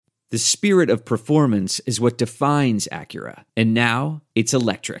The spirit of performance is what defines Acura. And now, it's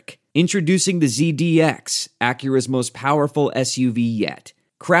electric. Introducing the ZDX, Acura's most powerful SUV yet.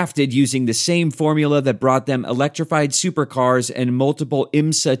 Crafted using the same formula that brought them electrified supercars and multiple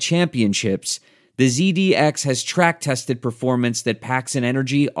IMSA championships, the ZDX has track-tested performance that packs an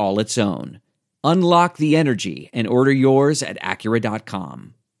energy all its own. Unlock the energy and order yours at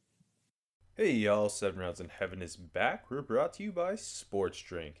Acura.com. Hey y'all, 7 Rounds in Heaven is back. We're brought to you by Sports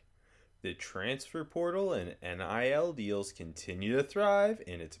Drink. The transfer portal and NIL deals continue to thrive,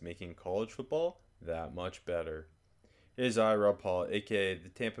 and it's making college football that much better. It is I, Rob Paul, aka the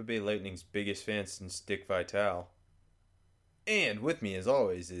Tampa Bay Lightning's biggest fan since Dick Vitale. And with me, as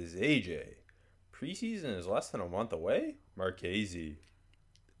always, is AJ. Preseason is less than a month away? Marchese.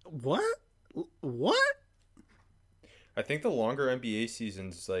 What? I think the longer NBA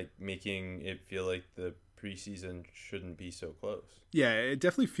season's making it feel like the preseason shouldn't be so close. Yeah, it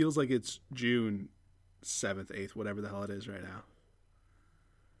definitely feels like it's June 7th, 8th, whatever the hell it is right now.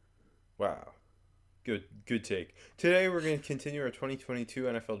 Wow. Good take. Today we're going to continue our 2022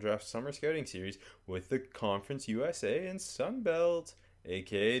 NFL Draft Summer Scouting Series with the Conference USA and Sun Belt,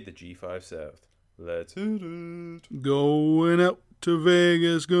 aka the G5 South. Let's hit it. Going out to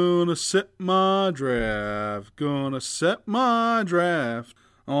Vegas, gonna set my draft.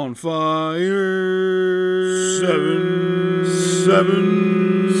 On fire. Seven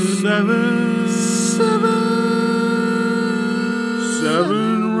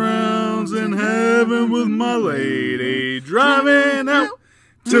rounds in heaven with my lady. Driving out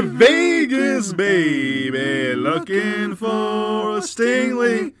to Vegas, baby. Looking for a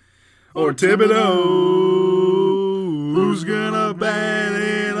Stingley or Thibodeau. Who's gonna bat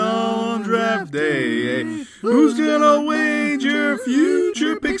it on draft day? Who's gonna wager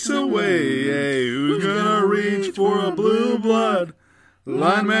future picks away? Who's gonna reach for a blue blood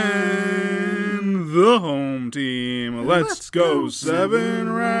lineman? The home team. Let's go 7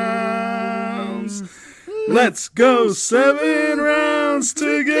 rounds. Let's go 7 rounds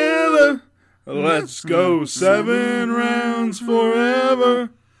together. Let's go 7 rounds forever.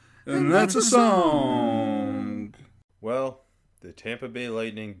 And that's a song. Well, the Tampa Bay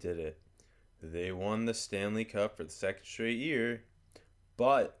Lightning did it. They won the Stanley Cup for the second straight year,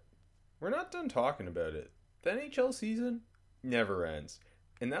 but we're not done talking about it. The NHL season never ends,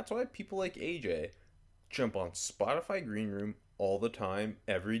 and that's why people like AJ jump on Spotify Green Room all the time,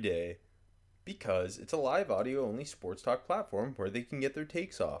 every day, because it's a live audio-only sports talk platform where they can get their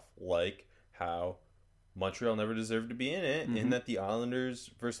takes off, like how Montreal never deserved to be in it, and that the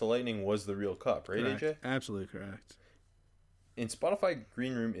Islanders versus the Lightning was the real cup, right, Correct. AJ? Absolutely correct. And Spotify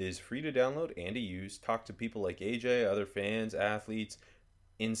Green Room is free to download and to use. Talk to people like AJ, other fans, athletes,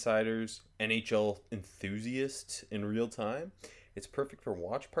 insiders, NHL enthusiasts in real time. It's perfect for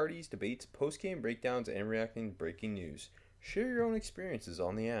watch parties, debates, post-game breakdowns, and reacting to breaking news. Share your own experiences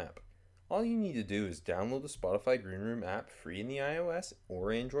on the app. All you need to do is download the Spotify Green Room app free in the iOS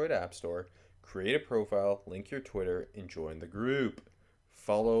or Android App Store, create a profile, link your Twitter, and join the group.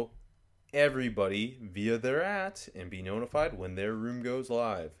 Follow everybody via their @ and be notified when their room goes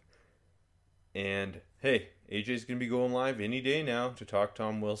live. And hey, AJ's going to be going live any day now to talk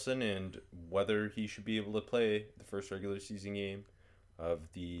Tom Wilson and whether he should be able to play the first regular season game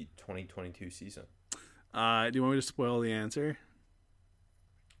of the 2022 season. Do you want me to spoil the answer?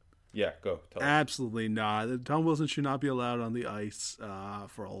 Yeah, go. Tell us. Absolutely not. Tom Wilson should not be allowed on the ice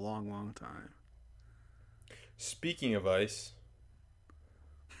for a long, long time. Speaking of ice,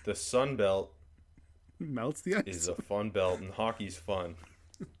 the Sun Belt Melts the ice. is a fun belt, and hockey's fun.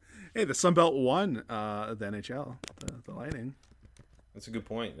 Hey, the Sun Belt won the NHL, the Lightning. That's a good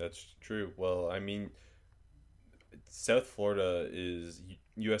point. That's true. Well, I mean, South Florida is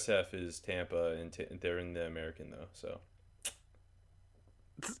USF is Tampa, and they're in the American though. So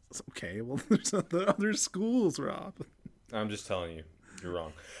It's okay, well, there's other schools, Rob. I'm just telling you, you're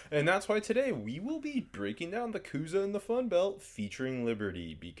wrong. And that's why today we will be breaking down the Couza and the Fun Belt featuring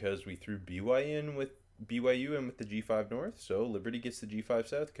Liberty, because we threw BYU in with the G5 North, so Liberty gets the G5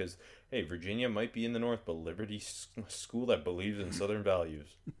 South, because, hey, Virginia might be in the North, but Liberty's a school that believes in Southern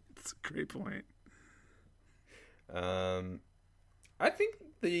values. That's a great point. I think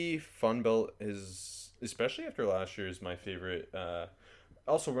the Fun Belt is, especially after last year, is my favorite.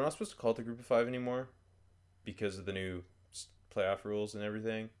 Also, we're not supposed to call it the Group of Five anymore because of the new playoff rules and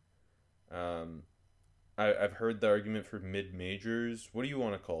everything. I've heard the argument for mid-majors. What do you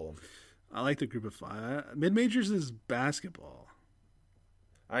want to call them? I like the Group of Five. Mid-majors is basketball.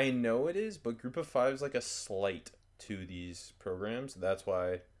 I know it is, but Group of Five is like a slight to these programs. That's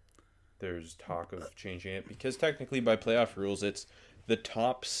why there's talk of changing it, because technically by playoff rules it's the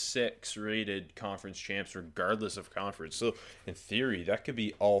top 6 rated conference champs, regardless of conference. So in theory, that could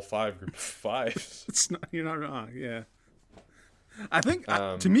be all 5 group of 5s. You're not wrong. Yeah. I think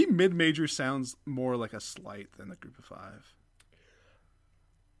to me, mid-major sounds more like a slight than a group of 5.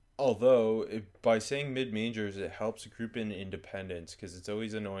 Although, by saying mid-majors, it helps group in independents, because it's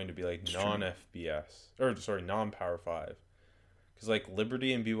always annoying to be like non-FBS. Or, sorry, non-Power 5. Because, like,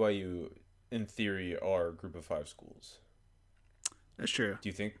 Liberty and BYU, in theory, are group of 5 schools. That's true. Do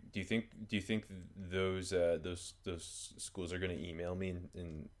you think those schools are going to email me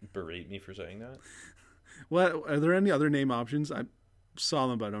and berate me for saying that? What are there any other name options? I saw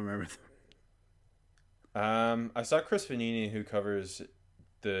them, but I don't remember them. I saw Chris Vanini, who covers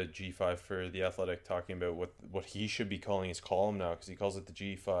the G5 for The Athletic, talking about what he should be calling his column now, because he calls it the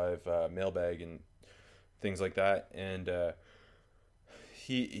G5 mailbag and things like that. And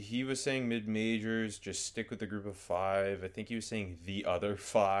he was saying mid-majors, just stick with the group of 5. I think he was saying the other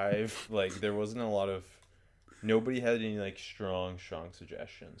 5. Like, there wasn't a lot of... Nobody had any, like, strong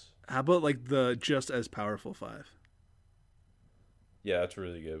suggestions. How about, like, the just as powerful 5? Yeah, that's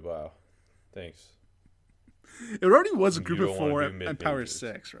really good. Wow. Thanks. It already was a group of 4 and Power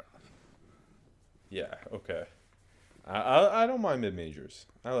 6, Rob. Yeah, okay. I don't mind mid-majors.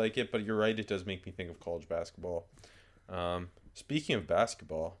 I like it, but you're right, it does make me think of college basketball. Speaking of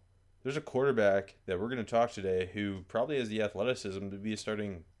basketball, there's a quarterback that we're going to talk today who probably has the athleticism to be a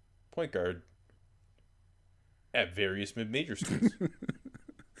starting point guard at various mid-major schools.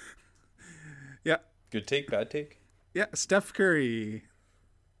 Yeah. Good take, bad take? Yeah, Steph Curry.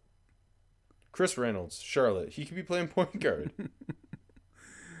 Chris Reynolds, Charlotte. He could be playing point guard.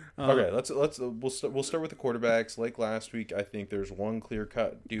 Okay, we'll start with the quarterbacks. Like last week, I think there's one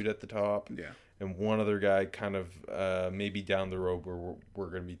clear-cut dude at the top. Yeah. And one other guy kind of maybe down the road where we're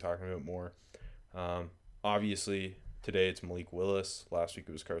going to be talking about more. Obviously, today it's Malik Willis. Last week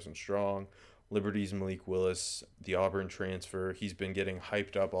it was Carson Strong. Liberty's Malik Willis, the Auburn transfer. He's been getting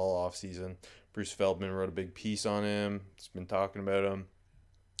hyped up all offseason. Bruce Feldman wrote a big piece on him. He's been talking about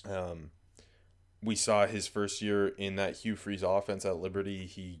him. We saw his first year in that Hugh Freeze offense at Liberty.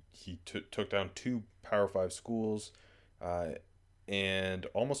 He took down 2 Power 5 schools and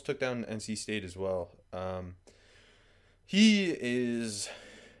almost took down NC State as well. He is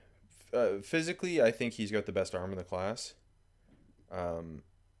physically, I think he's got the best arm in the class.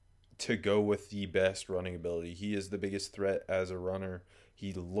 To go with the best running ability. He is the biggest threat as a runner.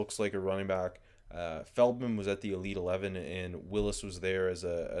 He looks like a running back. Feldman was at the Elite 11, and Willis was there as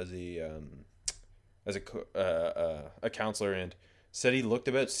a counselor, and said he looked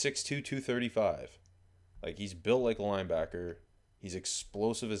about 6'2", 235. Like, he's built like a linebacker. He's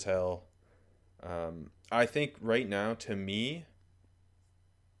explosive as hell. I think right now, to me,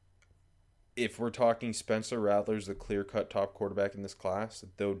 if we're talking Spencer Rattler's the clear-cut top quarterback in this class,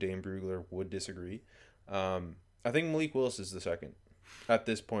 though Dane Brugler would disagree, I think Malik Willis is the second at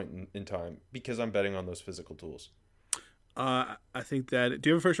this point in time, because I'm betting on those physical tools. I think that... Do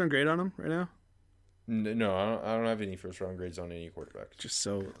you have a first-round grade on him right now? No, I don't have any first-round grades on any quarterback. Just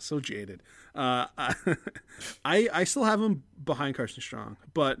so jaded. I still have him behind Carson Strong,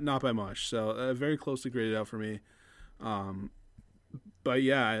 but not by much. So very closely graded out for me. But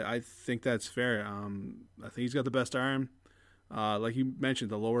yeah, I think that's fair. I think he's got the best arm. Like you mentioned,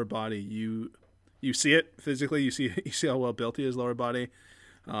 the lower body. You see it physically. You see how well built he is, lower body,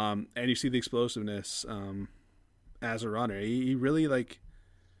 and you see the explosiveness as a runner. He really like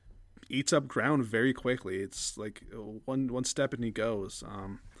eats up ground very quickly. It's like one step and he goes.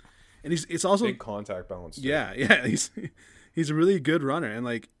 And it's also big contact balance too. Yeah. He's a really good runner, and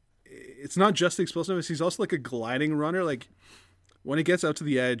like it's not just the explosiveness. He's also like a gliding runner. Like when he gets out to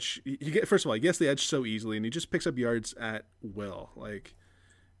the edge, first of all, he gets the edge so easily, and he just picks up yards at will. Like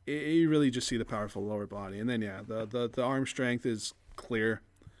you really just see the powerful lower body, and then the arm strength is clear.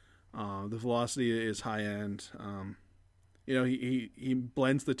 The velocity is high end. He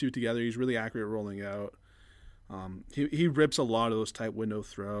blends the two together. He's really accurate rolling out. He rips a lot of those tight window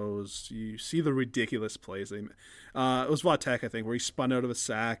throws. You see the ridiculous plays. It was Vautech, I think, where he spun out of a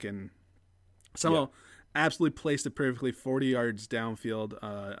sack and somehow absolutely placed it perfectly 40 yards downfield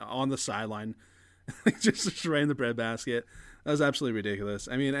on the sideline, just right in the breadbasket. That was absolutely ridiculous.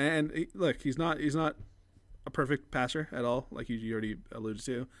 I mean, and look, he's not a perfect passer at all, like you already alluded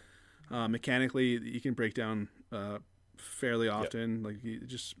to. Mechanically, you can break down fairly often. Like you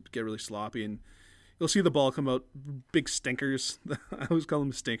just get really sloppy, and you'll see the ball come out big stinkers. I always call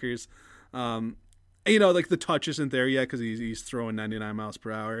them stinkers. Like the touch isn't there yet because he's throwing 99 miles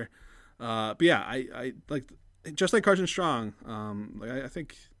per hour. But yeah, I like just like Carson Strong. I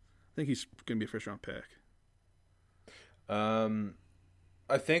think he's gonna be a first round pick.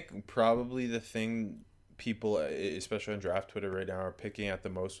 I think probably the thing people, especially on draft Twitter right now, are picking at the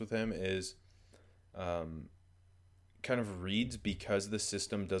most with him is kind of reads, because the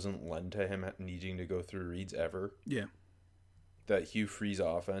system doesn't lend to him needing to go through reads ever. Yeah. That Hugh Freeze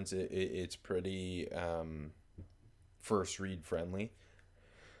offense, it's pretty first read friendly.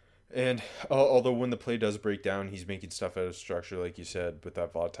 And although when the play does break down, he's making stuff out of structure, like you said, with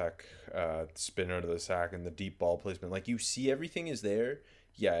that Vatek spin out of the sack and the deep ball placement. Like, you see everything is there.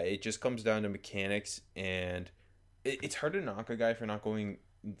 Yeah, it just comes down to mechanics, and it's hard to knock a guy for not going,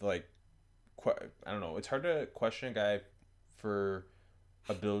 like, I don't know. It's hard to question a guy for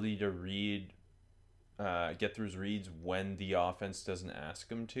ability to read, get through his reads when the offense doesn't ask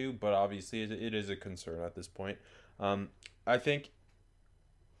him to, but obviously it is a concern at this point. I think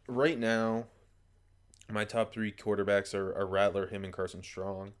right now, my top three quarterbacks are Rattler, him, and Carson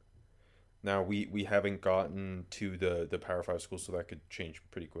Strong. Now, we haven't gotten to the Power 5 schools, so that could change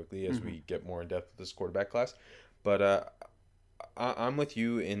pretty quickly as we get more in depth with this quarterback class. But I'm with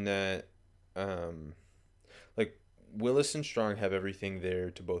you in that, like, Willis and Strong have everything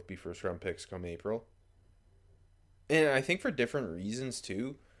there to both be first-round picks come April. And I think for different reasons,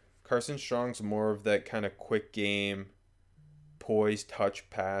 too. Carson Strong's more of that kind of quick game, poised, touch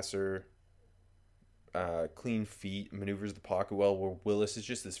passer, clean feet, maneuvers the pocket well, where Willis is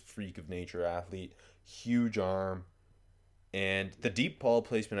just this freak of nature athlete, huge arm, and the deep ball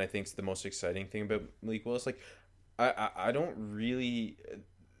placement, I think, is the most exciting thing about Malik Willis. Like, I don't really,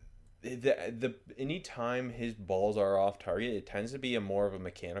 the anytime his balls are off target, it tends to be a more of a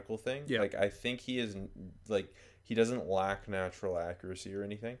mechanical thing. Yeah. Like, I think he is, like, he doesn't lack natural accuracy or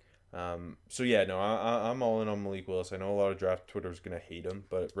anything. So yeah, no, I'm all in on Malik Willis. I know a lot of draft Twitter is going to hate him,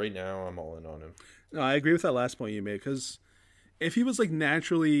 but right now I'm all in on him. No, I agree with that last point you made, because if he was like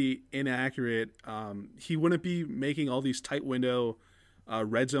naturally inaccurate, he wouldn't be making all these tight window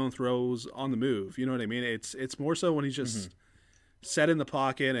red zone throws on the move. You know what I mean? It's more so when he's just set in the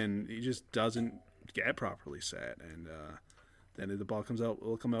pocket and he just doesn't get properly set, and then the ball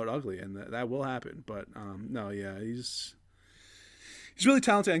will come out ugly, and that will happen. But no, yeah, he's really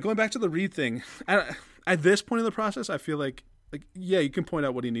talented. And going back to the read thing, at this point in the process, I feel like yeah, you can point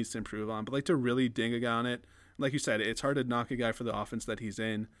out what he needs to improve on, but like to really ding a guy on it, like you said, it's hard to knock a guy for the offense that he's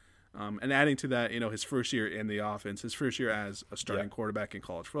in. And adding to that, his first year in the offense, his first year as a starting quarterback in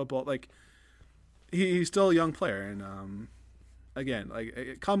college football, like he's still a young player. And again,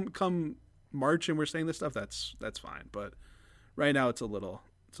 like come March and we're saying this stuff, that's fine. But right now, it's a little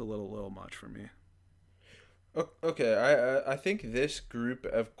much for me. Okay, I think this group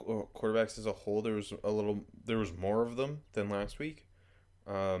of quarterbacks as a whole, there was more of them than last week.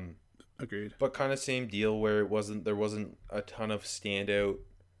 Agreed. But kind of same deal where there wasn't a ton of standout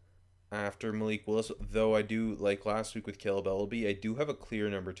after Malik Willis. Though I do, like last week with Caleb Ellaby, I do have a clear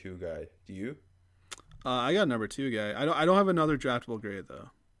number 2 guy. Do you? I got a number 2 guy. I don't have another draftable grade though.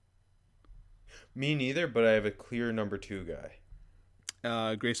 Me neither, but I have a clear number 2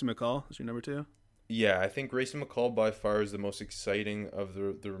 guy. Grayson McCall is your number 2. Yeah, I think Grayson McCall by far is the most exciting of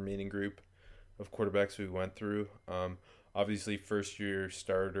the remaining group of quarterbacks we went through. Obviously, first-year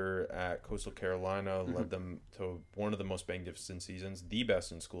starter at Coastal Carolina, led them to one of the most magnificent seasons, the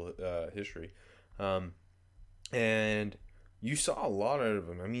best in school history. And you saw a lot out of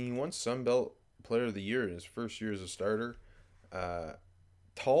him. I mean, he won Sun Belt Player of the Year in his first year as a starter.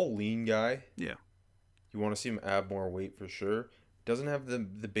 Tall, lean guy. Yeah. You want to see him add more weight for sure. Doesn't have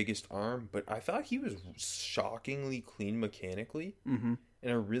the biggest arm, but I thought he was shockingly clean mechanically and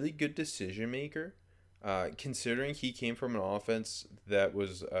a really good decision maker. Considering he came from an offense that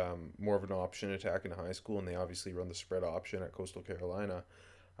was more of an option attack in high school, and they obviously run the spread option at Coastal Carolina,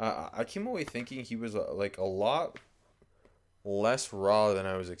 I came away thinking he was a lot less raw than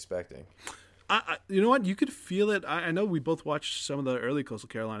I was expecting. You know what? You could feel it. I know we both watched some of the early Coastal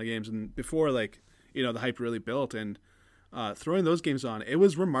Carolina games, and before the hype really built, and throwing those games on, it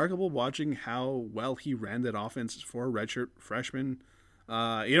was remarkable watching how well he ran that offense for a redshirt freshman.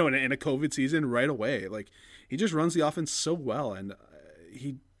 In a COVID season right away. Like, he just runs the offense so well, and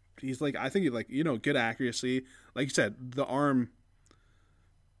he's like, I think good accuracy. Like you said, the arm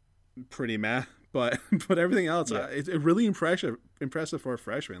pretty meh, but everything else, it's really impressive for a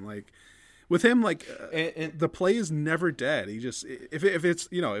freshman. Like with him, like and the play is never dead. He just if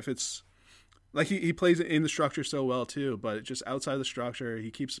it's like he plays in the structure so well too, but just outside the structure,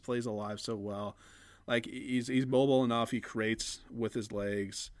 he keeps the plays alive so well. Like he's mobile enough. He creates with his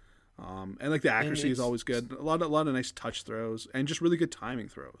legs, and like the accuracy is always good. A lot of nice touch throws and just really good timing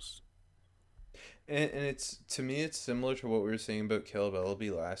throws. And it's, to me, it's similar to what we were saying about Caleb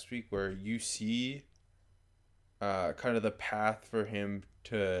Ellaby last week, where you see kind of the path for him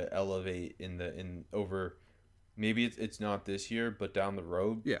to elevate over. Maybe it's not this year, but down the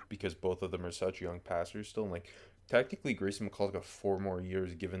road. Yeah. Because both of them are such young passers still. And like technically, Grayson McCall's got 4 more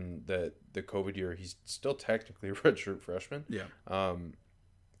years. Given that the COVID year, he's still technically a redshirt freshman. Yeah.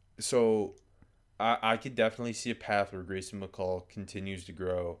 So I could definitely see a path where Grayson McCall continues to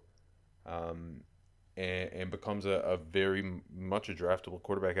grow, and becomes a very much a draftable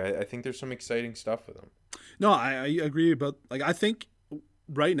quarterback. I think there's some exciting stuff with him. No, I agree. But like, I think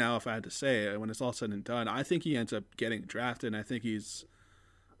right now, if I had to say, when it's all said and done, I think he ends up getting drafted, and I think he's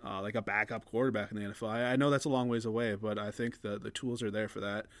like a backup quarterback in the NFL. I know that's a long ways away, but I think the tools are there for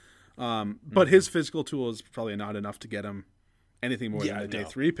that. But his physical tool is probably not enough to get him anything more than a day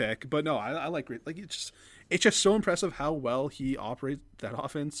 3 pick. But no, I like it's just so impressive how well he operates that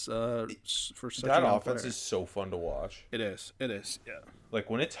offense for such that a young offense player. is so fun to watch. It is, yeah. Like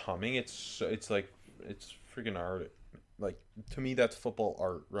when it's humming, it's like it's freaking art. Like to me, that's football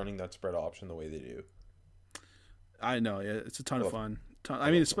art, running that spread option the way they do. I know, yeah, it's a ton of fun. I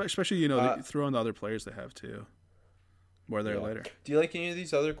mean, especially they throw in the other players they have too. More there later. Do you like any of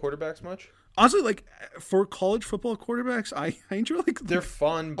these other quarterbacks much? Honestly, like for college football quarterbacks, I enjoy like they're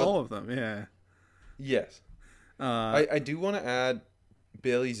fun, but all of them. Yeah. Yes. I do want to add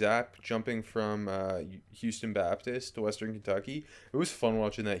Bailey Zapp jumping from Houston Baptist to Western Kentucky. It was fun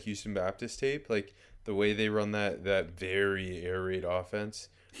watching that Houston Baptist tape, like the way they run that very air raid offense.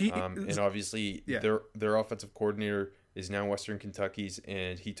 And obviously their offensive coordinator is now Western Kentucky's,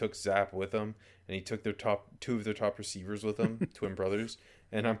 and he took Zapp with him, and he took two of their top receivers with him, twin brothers.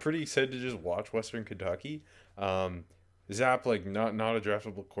 And I'm pretty excited to just watch Western Kentucky. Zapp, like not a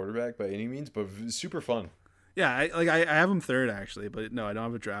draftable quarterback by any means, but super fun. Yeah, I have him third actually, but no, I don't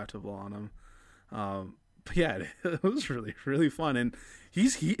have a draftable on him. But yeah, it was really, really fun, and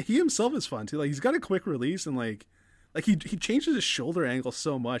he himself is fun too. Like he's got a quick release, and like he changes his shoulder angle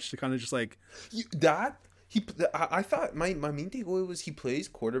so much to kind of just like I thought my main takeaway was he plays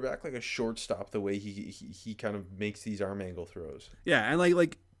quarterback like a shortstop the way he kind of makes these arm angle throws. Yeah, and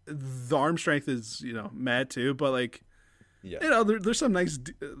like the arm strength is mad too, but like there's some nice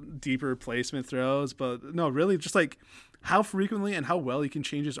deeper placement throws, but no, really just like how frequently and how well he can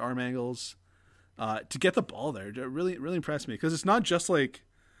change his arm angles to get the ball there. It really, really impressed me because it's not just like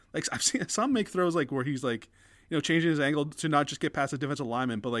I've seen some make throws like where he's like changing his angle to not just get past a defensive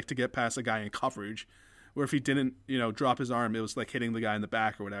lineman, but like to get past a guy in coverage. Where if he didn't, drop his arm, it was like hitting the guy in the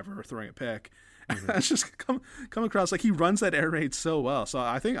back or whatever, or throwing a pick. Mm-hmm. That's just come across like he runs that air raid so well. So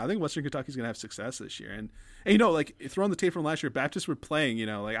I think Western Kentucky's gonna have success this year. And like throwing the tape from last year, Baptist were playing.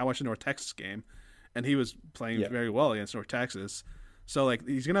 Like I watched the North Texas game, and he was playing very well against North Texas. So like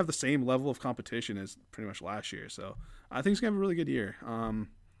he's gonna have the same level of competition as pretty much last year. So I think he's gonna have a really good year.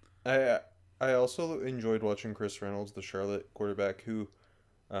 I also enjoyed watching Chris Reynolds, the Charlotte quarterback, who.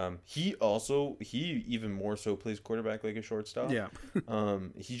 He even more so plays quarterback like a shortstop. Yeah.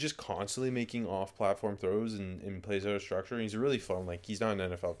 He's just constantly making off-platform throws and plays out of structure. And he's really fun. Like he's not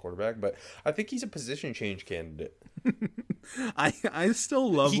an NFL quarterback, but I think he's a position change candidate. I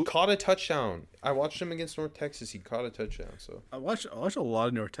still love. He caught a touchdown. I watched him against North Texas. He caught a touchdown. So I watched a lot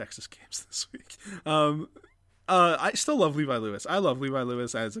of North Texas games this week. I still love Levi Lewis. I love Levi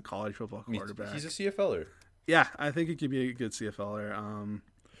Lewis as a college football quarterback. He's a CFLer. Yeah, I think he could be a good CFLer.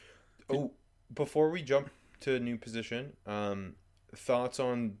 Before we jump to a new position, thoughts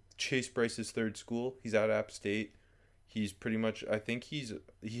on Chase Bryce's third school? He's at App State. He's pretty much. I think he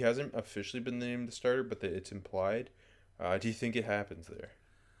hasn't officially been named the starter, but it's implied. Do you think it happens there?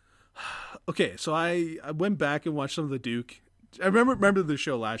 Okay, so I went back and watched some of the Duke. I remember the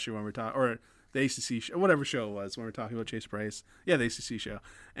show last year when we were talking, or the ACC show, whatever show it was when we were talking about Chase Bryce. Yeah, the ACC show,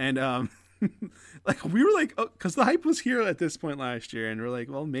 and like we were like, because the hype was here at this point last year, and we're like,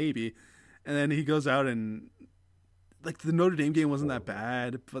 well, maybe. And then he goes out and like the Notre Dame game wasn't that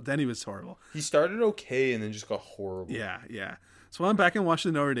bad, but then he was horrible. He started okay and then just got horrible. Yeah. So I went back and watched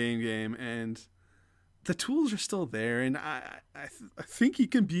the Notre Dame game, and the tools are still there, and I think he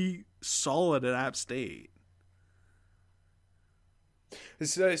can be solid at App State.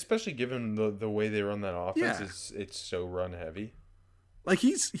 Especially given the way they run that offense, it's so run heavy. Like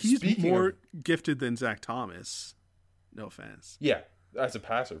he's more gifted than Zach Thomas. No offense. Yeah, as a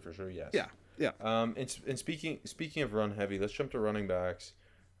passer for sure. Yes. Yeah. And speaking of run heavy, let's jump to running backs.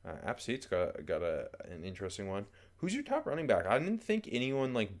 App State's got an interesting one. Who's your top running back? I didn't think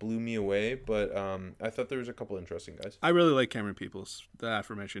anyone like blew me away, but I thought there was a couple interesting guys. I really like Cameron Peoples, the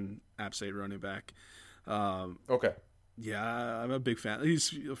aforementioned App State running back. Okay. Yeah, I'm a big fan.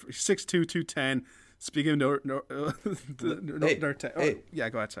 He's 6'2", 210. Speaking of yeah,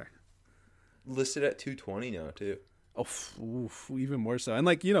 go ahead, sorry. listed at 220 now too. Oh, even more so. And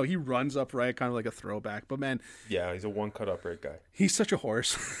like, he runs upright, kind of like a throwback. But man, Yeah, he's a one cut upright guy. he's such a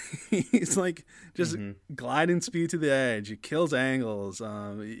horse. He's like just gliding speed to the edge. He kills angles.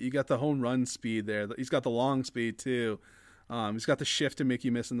 You got the home run speed there. He's got the long speed too. He's got the shift to make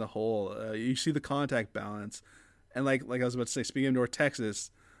you miss in the hole. You see the contact balance. And like I was about to say, speaking of North Texas,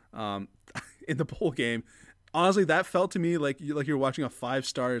 in the bowl game, honestly, that felt to me like you're watching a 5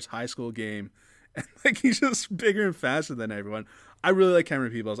 Stars high school game. And like he's just bigger and faster than everyone. I really like Cameron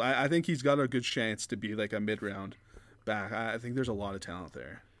Peebles. I think he's got a good chance to be like a mid-round back. I think there's a lot of talent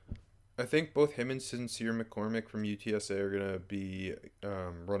there. I think both him and Sincere McCormick from UTSA are going to be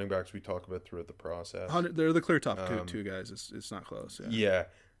running backs we talk about throughout the process. They're the clear top two guys. It's not close. Yeah.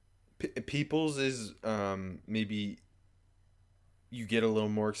 Peoples is maybe you get a little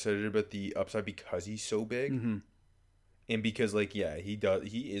more excited about the upside because he's so big. Mm-hmm. And because, like, yeah, he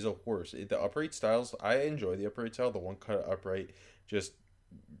is a horse. The upright styles, I enjoy the upright style. The one cut upright, just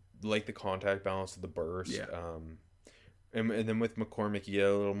like the contact balance of the burst. Yeah. And then with McCormick, you get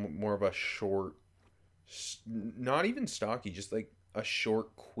a little more of a short, not even stocky, just like a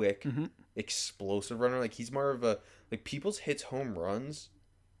short, quick, explosive runner. Like, he's more of a, like, Peoples hits home runs,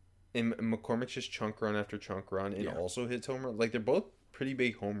 and McCormick's just chunk run after chunk run, and also hits home run. Like, they're both pretty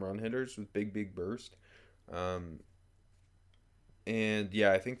big home run hitters with big burst. And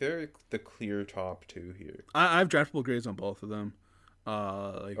yeah, I think they're the clear top 2 here. I have draftable grades on both of them.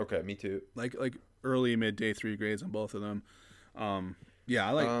 Okay, me too. Like early, mid, day 3 grades on both of them. Yeah,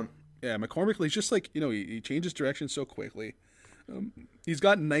 I like. McCormick. He's just like he changes direction so quickly. He's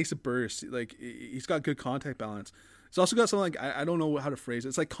got nice bursts. Like he's got good contact balance. He's also got something like I don't know how to phrase it.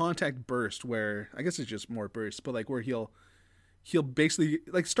 It's like contact burst, where I guess it's just more burst, but like where he'll basically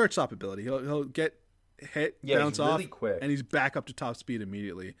like start stop ability. He'll get hit, bounce he's really off, quick, and he's back up to top speed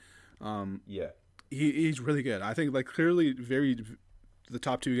immediately. He's really good. I think like clearly the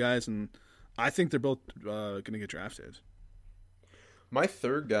top 2 guys, and I think they're both going to get drafted. My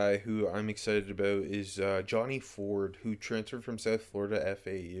third guy who I'm excited about is Johnny Ford, who transferred from South Florida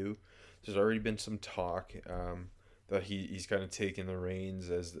FAU. There's already been some talk that he's kind of taken the reins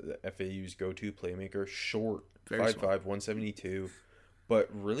as the FAU's go-to playmaker. Short, 5'5", 172. But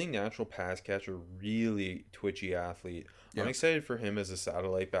really natural pass catcher, really twitchy athlete. Yeah. I'm excited for him as a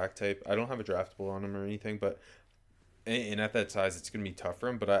satellite back type. I don't have a draftable on him or anything, but and at that size, it's going to be tough for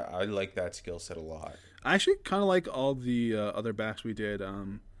him. But I like that skill set a lot. I actually kind of like all the other backs we did.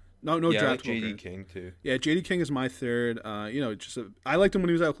 No draftable. I like J.D. King too. Yeah, J.D. King is my third. I liked him when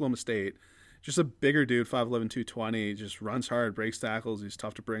he was at Oklahoma State. Just a bigger dude, 5'11", 220. Just runs hard, breaks tackles. He's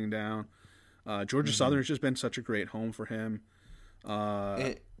tough to bring down. Georgia Southern's just been such a great home for him.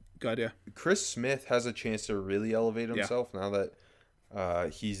 Chris Smith has a chance to really elevate himself now that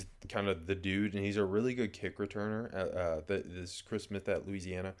he's kind of the dude, and he's a really good kick returner. This Chris Smith at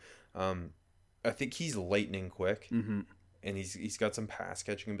Louisiana. I think he's lightning quick, and he's got some pass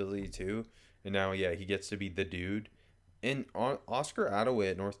catching ability too. And now, he gets to be the dude. And Oscar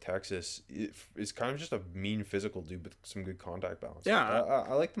Attaway at North Texas is kind of just a mean physical dude with some good contact balance. Yeah.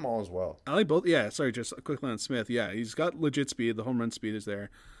 I like them all as well. I like both. Yeah, sorry, just quickly on Smith. Yeah, he's got legit speed. The home run speed is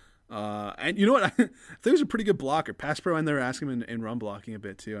there. And you know what? I think he's a pretty good blocker. Pass pro, and they were asking him in run blocking a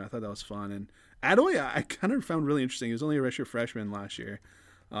bit too. And I thought that was fun. And Attaway, I kind of found really interesting. He was only a redshirt freshman last year.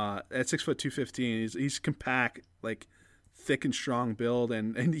 At 6'2", 215, he's compact, like thick and strong build.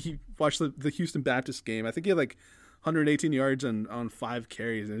 And he watched the Houston Baptist game. I think he had like 118 yards on 5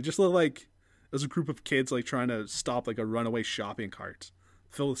 carries, and it just looked like it was a group of kids like trying to stop like a runaway shopping cart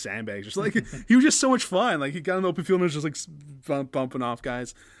filled with sandbags. Just like he was just so much fun. Like he got in the open field and was just like bumping off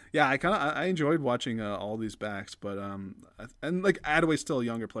guys. Yeah, I enjoyed watching all these backs, but and like Attaway's still a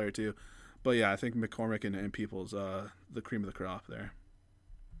younger player too, but yeah, I think McCormick and Peoples the cream of the crop there.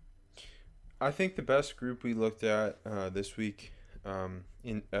 I think the best group we looked at this week.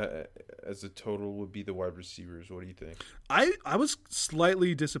 As a total would be the wide receivers. What do you think? I was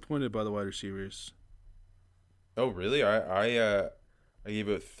slightly disappointed by the wide receivers. Oh really? I gave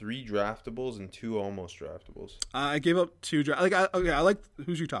out 3 draftables and 2 almost draftables. I gave up 2 I like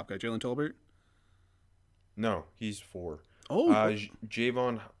who's your top guy? Jalen Tolbert? No, he's 4. Oh,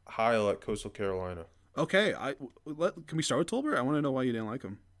 Javon Heil at Coastal Carolina. Okay, can we start with Tolbert? I want to know why you didn't like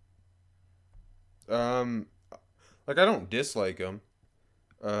him. Like, I don't dislike him.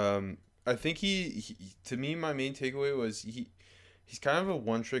 I think he to me, my main takeaway was he's kind of a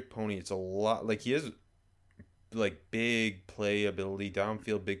one-trick pony. It's a lot, like, he has, like, big playability,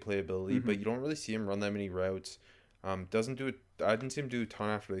 downfield big playability, but you don't really see him run that many routes. I didn't see him do a ton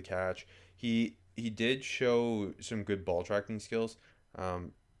after the catch. He did show some good ball tracking skills.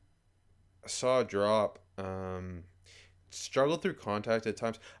 saw a drop. Struggled through contact at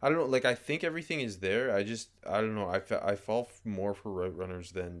times. I don't know. Like, I think everything is there. I don't know. I fall more for route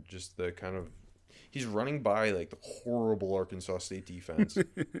runners than just the kind of. He's running by like the horrible Arkansas State defense,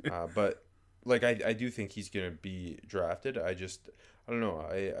 but like I do think he's gonna be drafted. I don't know.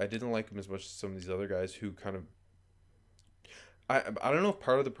 I didn't like him as much as some of these other guys who kind of. I don't know if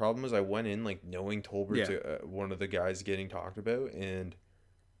part of the problem is I went in like knowing Tolbert's one of the guys getting talked about, and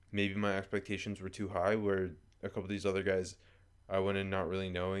maybe my expectations were too high. Where a couple of these other guys, I went in not really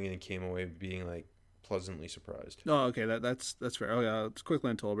knowing and came away being like pleasantly surprised. Oh, okay, that's fair. Oh yeah, it's quickly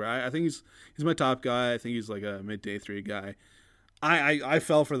on Tolbert. I think he's my top guy. I think he's like a mid day 3 guy. I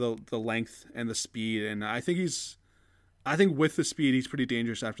fell for the length and the speed, and I think with the speed he's pretty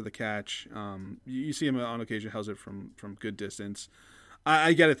dangerous after the catch. You see him on occasion house it from good distance.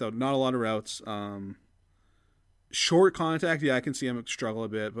 I get it though, not a lot of routes. Short contact, yeah, I can see him struggle a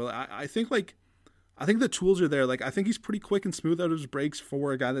bit, but I think the tools are there. Like, I think he's pretty quick and smooth out of his breaks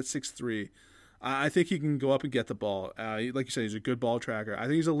for a guy that's 6'3". I think he can go up and get the ball. Like you said, he's a good ball tracker. I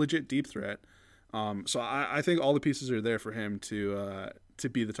think he's a legit deep threat. So I think all the pieces are there for him to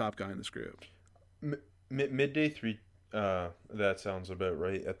be the top guy in this group. Midday 3, that sounds about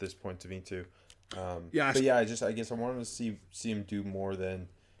right at this point to me too. Yeah, but yeah, I guess I wanted to see him do more than.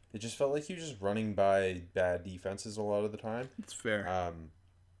 It just felt like he was just running by bad defenses a lot of the time. It's fair.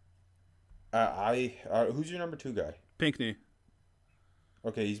 Who's your number 2 guy? Pinckney.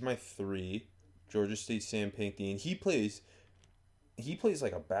 Okay, he's my 3. Georgia State Sam Pinckney, and he plays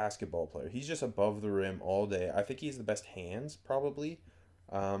like a basketball player. He's just above the rim all day. I think he has the best hands probably,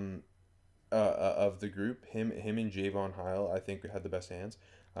 of the group. Him and Javon Heil, I think, had the best hands.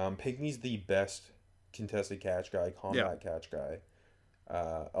 Pinckney's the best contested catch guy, combat catch guy.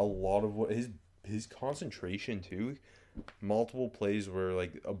 A lot of what his concentration too. Multiple plays where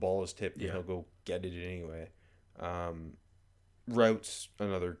like a ball is tipped and he'll go get it anyway. Routes,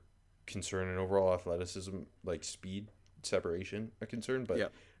 another concern, and overall athleticism, like speed, separation, a concern,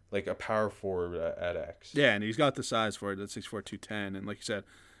 but like a power forward at X. Yeah, and he's got the size for it at 6'4", 210, and like you said,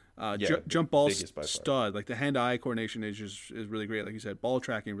 jump ball stud. Like the hand-eye coordination is really great. Like you said, ball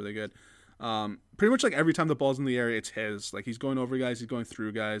tracking really good. Pretty much like every time the ball's in the area, it's his. Like he's going over guys, he's going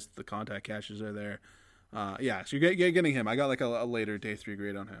through guys. The contact catches are there. So you're getting him. I got like a later day 3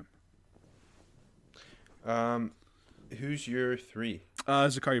 grade on him. Who's your 3?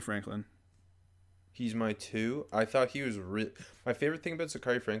 Zachary Franklin. He's my 2. I thought he was my favorite thing about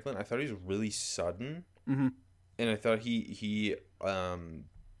Zachary Franklin. I thought he was really sudden, and I thought he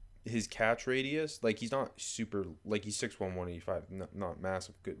his catch radius, like he's not super, like he's 6'1", 185, not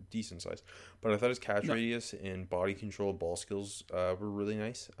massive, good, decent size, but I thought his catch radius and body control, ball skills were really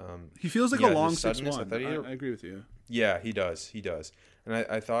nice. He feels like a long 6'1". I agree with you. Yeah, he does, and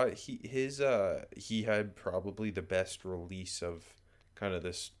I thought he had probably the best release of kind of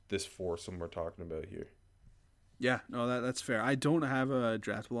this foursome we're talking about here. Yeah, no, that's fair. I don't have a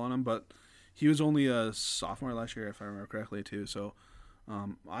draftable on him, but he was only a sophomore last year, if I remember correctly, too. So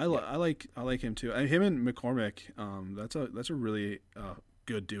I like him too. And him and McCormick, that's a really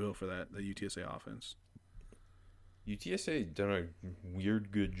good duo for the UTSA offense. UTSA done a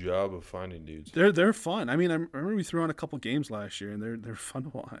weird good job of finding dudes. They're fun. I mean, I remember we threw on a couple games last year, and they're fun to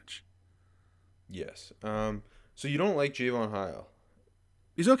watch. Yes. So you don't like Javon Heil?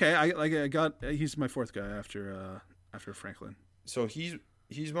 He's okay. He's my 4th guy after Franklin. So he's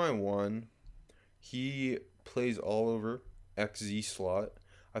my 1. He plays all over XZ slot.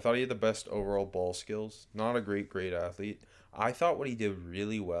 I thought he had the best overall ball skills. Not a great athlete. I thought what he did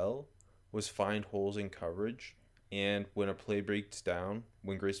really well was find holes in coverage, and when a play breaks down,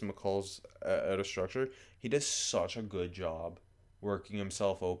 when Grayson McCall's out of structure, he does such a good job working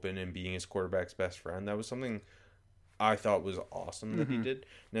himself open and being his quarterback's best friend. That was something I thought was awesome that he did.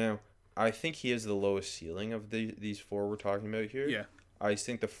 Now, I think he has the lowest ceiling of these 4 we're talking about here. Yeah. I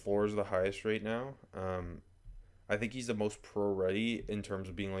think the floor is the highest right now. I think he's the most pro-ready in terms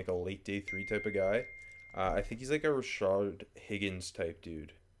of being like a late day 3 type of guy. I think he's like a Rashard Higgins type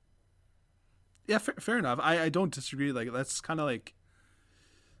dude. Yeah, fair enough. I don't disagree. Like that's kind of like,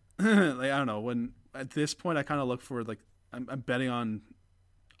 like I don't know. When at this point, I kind of look for like I'm betting on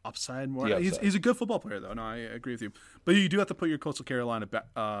upside more. He's a good football player though. No, I agree with you. But you do have to put your Coastal Carolina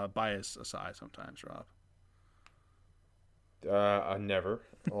bias aside sometimes, Rob. Never.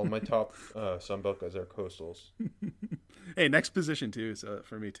 All my top Sunbelt guys are Coastals. Hey, next position too. So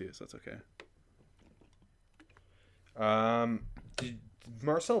for me too. So that's okay.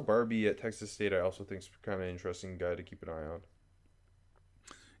 Marcel Barbie at Texas State, I also think is kind of interesting guy to keep an eye on.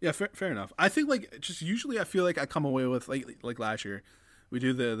 Yeah, fair enough. I think like just usually I feel like I come away with like last year we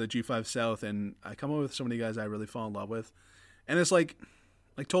do the G5 South, and I come up with so many guys I really fall in love with, and it's like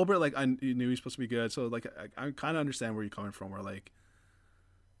Tolbert, like I knew he was supposed to be good, so like I kind of understand where you're coming from. Where like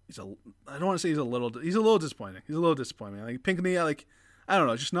I don't want to say he's a little disappointing. He's a little disappointing. Like Pinckney, I don't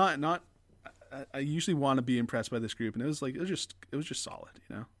know, just not. I usually want to be impressed by this group, and it was just solid,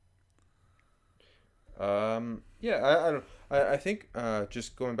 you know. I think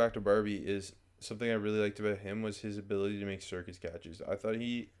just going back to Barbie is something I really liked about him was his ability to make circus catches. I thought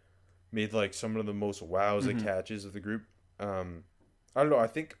he made like some of the most wowza catches of the group. I don't know. I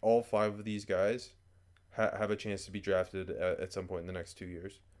think all 5 of these guys have a chance to be drafted at some point in the next 2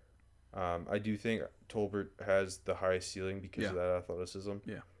 years. I do think Tolbert has the highest ceiling because of that athleticism.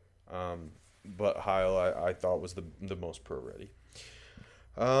 Yeah. But Heil, I thought was the most pro ready.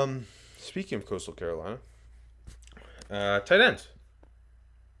 Speaking of Coastal Carolina, tight ends.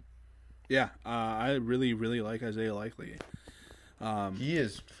 Yeah, I really, really like Isaiah Likely. He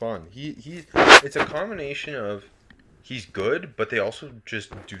is fun. It's a combination of he's good, but they also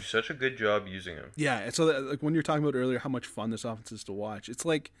just do such a good job using him. Yeah, so like when you're talking about earlier how much fun this offense is to watch, it's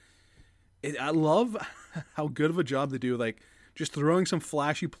like I love how good of a job they do, like just throwing some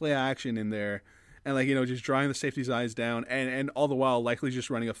flashy play action in there, and like just drawing the safety's eyes down, and all the while Likely just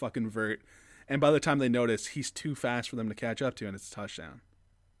running a fucking vert, and by the time they notice, he's too fast for them to catch up to, and it's a touchdown.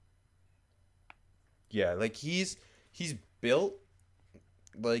 Yeah, like he's built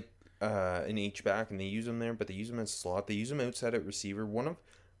like an H-back, and they use him there, but they use him as slot. They use him outside at receiver. One of,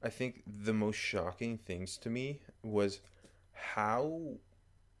 I think, the most shocking things to me was how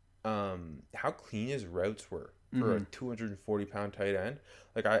clean his routes were for a 240-pound tight end.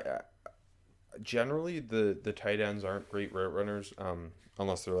 Like I generally the tight ends aren't great route runners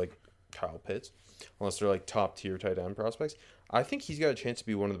unless they're like Kyle Pitts, unless they're like top tier tight end prospects. I think he's got a chance to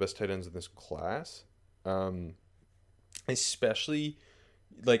be one of the best tight ends in this class. Especially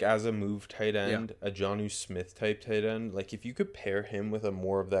like as a move tight end, a Jonnu Smith type tight end. Like if you could pair him with a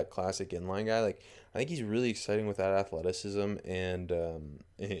more of that classic inline guy, like I think he's really exciting with that athleticism and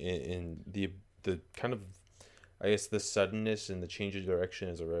in the kind of, I guess, the suddenness and the change of direction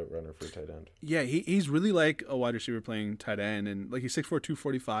as a route runner for a tight end. Yeah, he's really like a wide receiver playing tight end, and like he's 6'4",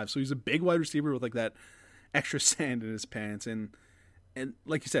 245, so he's a big wide receiver with like that extra sand in his pants, and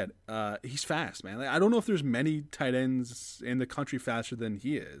like you said, he's fast, man. Like, I don't know if there's many tight ends in the country faster than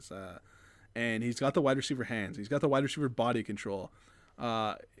he is. And he's got the wide receiver hands. He's got the wide receiver body control.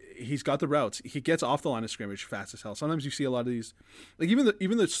 He's got the routes. He gets off the line of scrimmage fast as hell. Sometimes you see a lot of these, like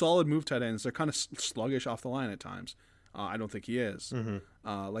even the solid move tight ends, they're kind of sluggish off the line at times. I don't think he is.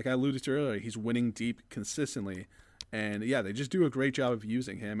 Like I alluded to earlier, he's winning deep consistently. And yeah, they just do a great job of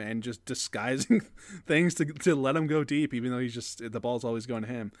using him and just disguising things to let him go deep, even though the ball's always going to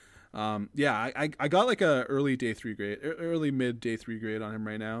him. I got like a early mid day 3 grade on him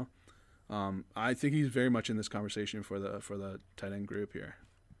right now. I think he's very much in this conversation for the tight end group here.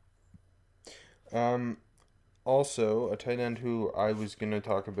 Also, a tight end who I was going to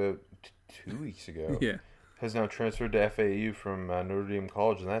talk about 2 weeks ago has now transferred to FAU from Notre Dame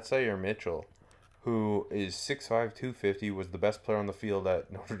College, and that's Zaire Mitchell, who is 6'5", 250, was the best player on the field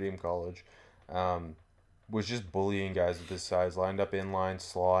at Notre Dame College, was just bullying guys with his size, lined up inline,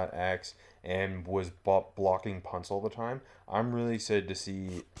 slot, X, and was blocking punts all the time. I'm really excited to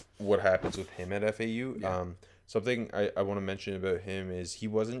see what happens with him at FAU. Yeah. Something I want to mention about him is he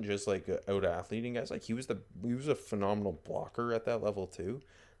wasn't just like out-athleting guys. Like he was a phenomenal blocker at that level too.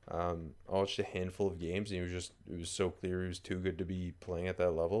 I watched a handful of games, and it was so clear he was too good to be playing at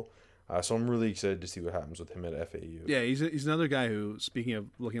that level. So I'm really excited to see what happens with him at FAU. Yeah, he's another guy who, speaking of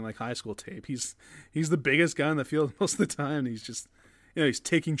looking like high school tape, he's the biggest guy on the field most of the time. And he's just, he's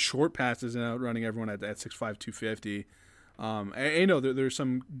taking short passes and outrunning everyone at 6'5", 250. I know there's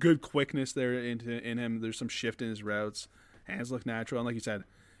some good quickness there in him. There's some shift in his routes. Hands look natural, and like you said,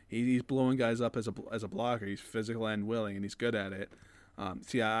 he's blowing guys up as a blocker. He's physical and willing, and he's good at it.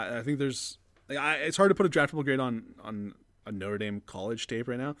 I think there's it's hard to put a draftable grade on a Notre Dame college tape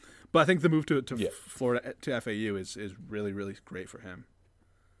right now, but I think the move to Florida to FAU is really, really great for him.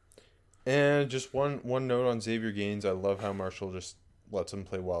 And just one note on Xavier Gaines. I love how Marshall just lets him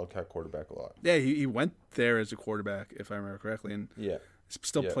play Wildcat quarterback a lot. Yeah, he went there as a quarterback, if I remember correctly, and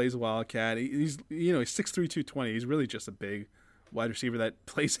still plays Wildcat. He's 6'3", 220. He's really just a big wide receiver that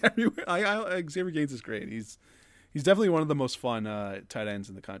plays everywhere. Xavier Gaines is great. He's definitely one of the most fun tight ends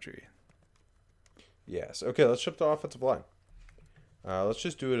in the country. Yes. Okay, let's shift to offensive line. Let's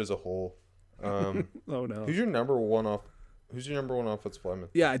just do it as a whole. Oh no. Who's your number one offensive lineman?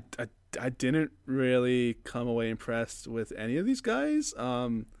 Yeah, I didn't really come away impressed with any of these guys.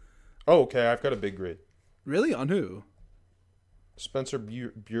 Okay, I've got a big grade. Really? On who? Spencer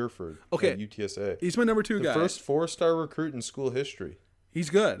Burford Okay. at UTSA. He's my number 2 The guy. first 4-star recruit in school history. He's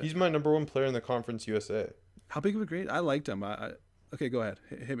good. He's my number 1 player in the Conference USA. How big of a grade? I liked him. Okay, go ahead.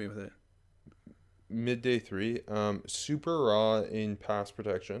 Hit me with it. Midday 3. Super raw in pass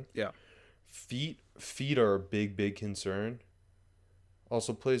protection. Yeah. Feet are a big concern.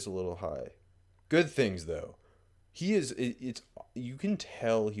 Also plays a little high. Good things though. He is. It's you can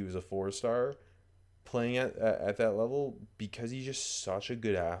tell he was a 4-star playing at that level because he's just such a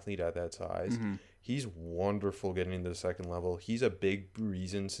good athlete at that size. Mm-hmm. He's wonderful getting into the second level. He's a big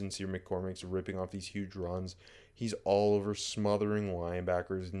reason Sincere McCormick's ripping off these huge runs. He's all over smothering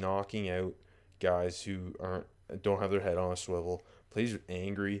linebackers, knocking out guys who don't have their head on a swivel. Plays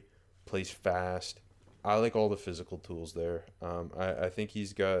angry, plays fast. I like all the physical tools there. I think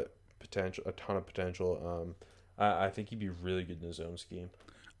he's got potential, a ton of potential. I think he'd be really good in his own scheme.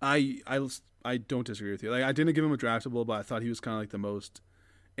 I don't disagree with you. Like, I didn't give him a draftable, but I thought he was kind of like the most.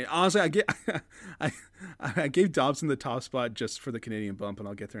 And honestly, I gave Dobson the top spot just for the Canadian bump, and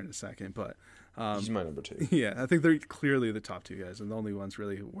I'll get there in a second. But he's my number 2. yeah, I think they're clearly the top 2 guys, and the only ones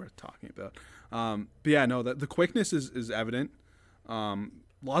really worth talking about. But yeah, no, the quickness is evident.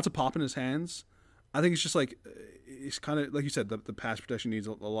 Lots of pop in his hands. I think it's just like he's kind of like you said, the pass protection needs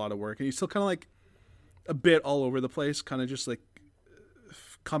a lot of work, and he's still kind of like a bit all over the place, kind of just like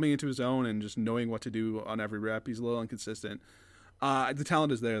coming into his own and just knowing what to do on every rep. He's a little inconsistent. The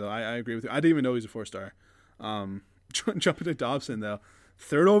talent is there, though. I agree with you. I didn't even know he's a 4-star. Jumping to Dobson, though.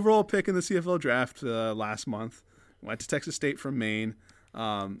 3rd overall pick in the CFL draft last month. Went to Texas State from Maine.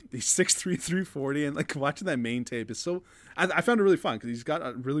 He's 6'3", 340, and like watching that Maine tape is so. I found it really fun because he's got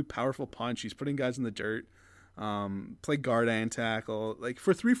a really powerful punch. He's putting guys in the dirt. Play guard and tackle. Like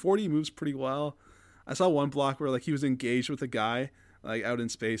for 340, he moves pretty well. I saw one block where like he was engaged with a guy like out in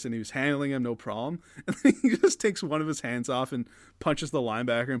space and he was handling him no problem, and then he just takes one of his hands off and punches the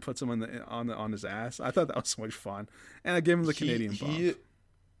linebacker and puts him on his ass. I thought that was so much fun, and I gave him the Canadian bump.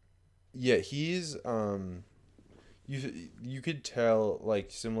 Yeah, he's You could tell, like,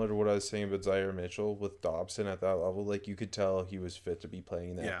 similar to what I was saying about Zaire Mitchell with Dobson at that level, like, you could tell he was fit to be playing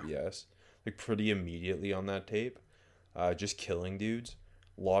in the FBS, like, pretty immediately on that tape, just killing dudes.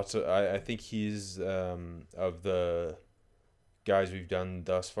 I think he's, of the guys we've done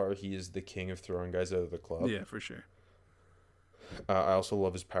thus far, he is the king of throwing guys out of the club. Yeah, for sure. I also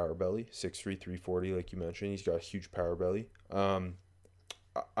love his power belly, 6'3", 340, like you mentioned. He's got a huge power belly.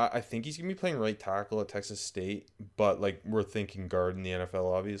 I think he's going to be playing right tackle at Texas State, but, like, we're thinking guard in the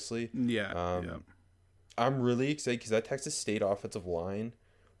NFL, obviously. Yeah. I'm really excited because that Texas State offensive line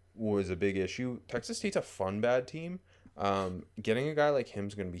was a big issue. Texas State's a fun bad team. Getting a guy like him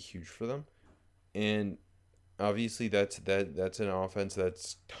is going to be huge for them. And obviously that's an offense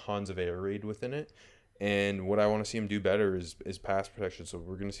that's tons of air raid within it. And what I want to see him do better is pass protection. So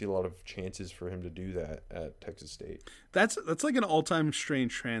we're going to see a lot of chances for him to do that at Texas State. That's like an all-time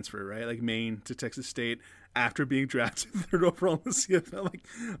strange transfer, right? Like Maine to Texas State after being drafted 3rd overall in the CFL.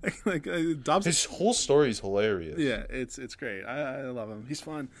 Like Dobson. His whole story is hilarious. Yeah, it's great. I love him. He's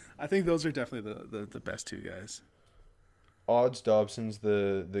fun. I think those are definitely the best 2 guys. Odds Dobson's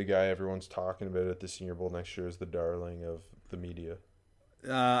the guy everyone's talking about at the Senior Bowl next year as the darling of the media.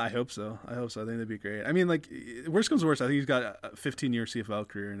 I hope so. I think that'd be great. I mean, like, worst comes to worst, I think he's got a 15-year CFL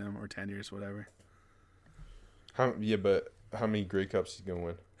career in him, or 10 years, whatever. But how many Grey Cups is he going to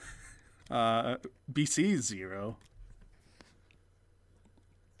win? BC 0.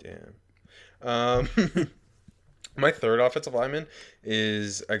 Damn. My 3rd offensive lineman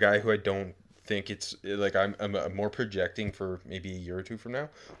is a guy who I don't think it's like I'm more projecting for maybe a year or 2 from now.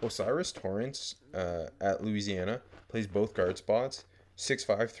 Osiris Torrance at Louisiana plays both guard spots.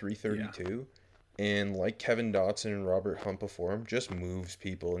 6'5", 332, and like Kevin Dotson and Robert Hunt before him, just moves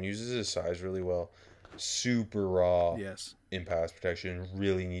people and uses his size really well. Super raw in pass protection.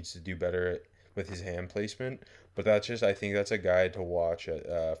 Really needs to do better with his hand placement. But I think that's a guy to watch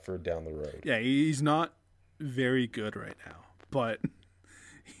for down the road. Yeah, he's not very good right now, but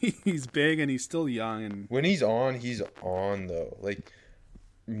he's big and he's still young. And when he's on though. Like,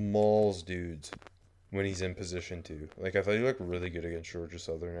 mauls dudes. When he's in position to. Like, I thought he looked really good against Georgia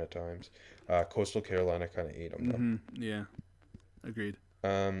Southern at times. Coastal Carolina kind of ate him, though. Mm-hmm. Yeah. Agreed.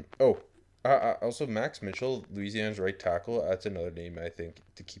 Also, Max Mitchell, Louisiana's right tackle, that's another name I think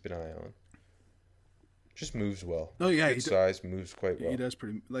to keep an eye on. Just moves well. Oh, yeah. Good size, moves quite well. He does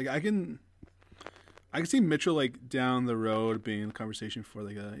pretty... Like, I can see Mitchell, like, down the road being in the conversation for,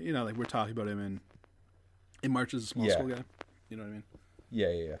 like, like, we're talking about him in March as a small school guy. You know what I mean?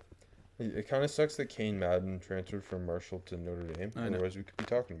 Yeah. It kind of sucks that Kane Madden transferred from Marshall to Notre Dame. Otherwise, we could be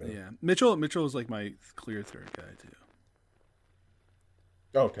talking about it. Yeah. Mitchell is like my clear 3rd guy, too.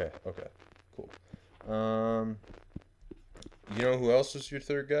 Okay. Cool. You know who else was your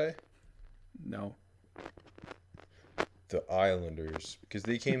third guy? No. The Islanders, because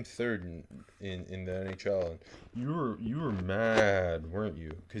they came third in the NHL, and you were mad, weren't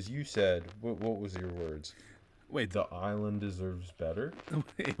you? Because you said what was your words? Wait, The island deserves better.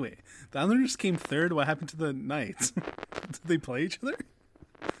 wait. The Islanders came third. What happened to the Knights? Did they play each other?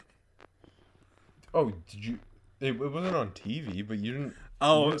 Oh, did you? It wasn't on TV, but you didn't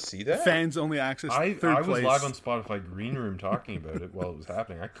see that? Fans only access I third was place. live on Spotify Green Room talking about it while it was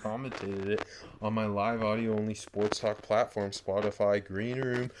happening. I commentated it on my live audio only sports talk platform, Spotify Green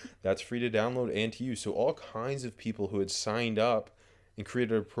Room. That's free to download and to use. So all kinds of people who had signed up and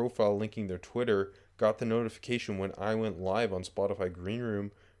created a profile linking their Twitter got the notification when I went live on Spotify Green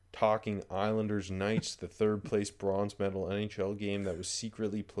Room talking Islanders Knights, the third place bronze medal NHL game that was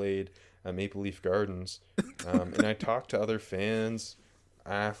secretly played at Maple Leaf Gardens. And I talked to other fans,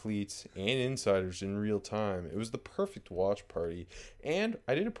 athletes, and insiders in real time. It was the perfect watch party. And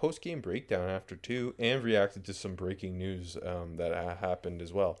I did a post-game breakdown after too, and reacted to some breaking news that happened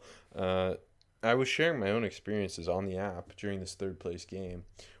as well. I was sharing my own experiences on the app during this third place game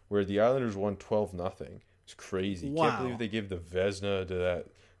where the Islanders won 12-0. It's crazy. Wow. Can't believe they gave the Vezina to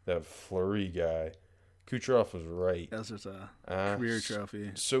that Fleury guy. Kucherov was right. That's just a career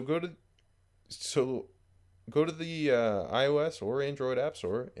trophy. So go to the iOS or Android App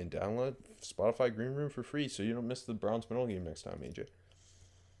Store and download Spotify Green Room for free so you don't miss the bronze medal game next time, AJ.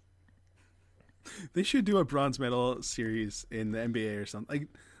 They should do a bronze medal series in the NBA or something.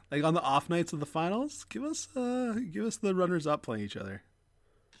 Like on the off nights of the finals, give us the runners up playing each other.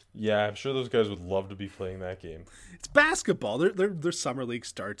 Yeah, I'm sure those guys would love to be playing that game. It's basketball. Their summer league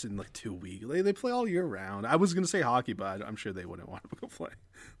starts in like 2 weeks. They play all year round. I was gonna say hockey, but I'm sure they wouldn't want to go play.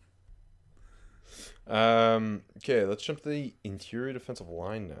 Okay, let's jump to the interior defensive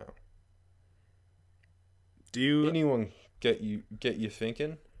line now. Anyone get you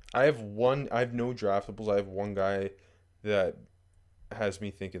thinking? I have no draftables. I have one guy that has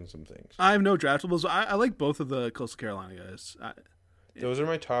me thinking some things. I have no draftables. I like both of the Coastal Carolina guys. Those are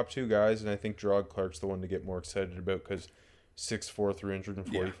my top two guys, and I think Gerard Clark's the one to get more excited about because 6'4",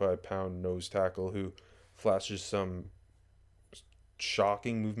 345-pound nose tackle who flashes some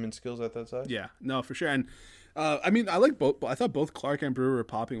shocking movement skills at that side. Yeah, no, for sure. And I like both. I thought both Clark and Brewer were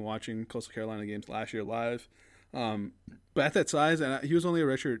popping watching Coastal Carolina games last year live. But at that size, and he was only a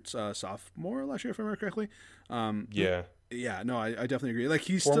redshirt sophomore last year, if I remember correctly. Yeah, no, I definitely agree. Like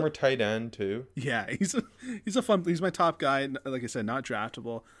he's former tight end too. Yeah, he's my top guy. Like I said, not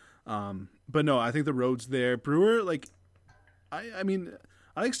draftable. But no, I think the road's there. Brewer, like, I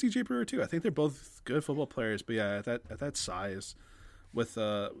like CJ Brewer too. I think they're both good football players. But yeah, at that size, with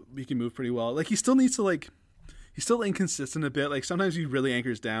he can move pretty well. Like he still needs to he's still inconsistent a bit. Like sometimes he really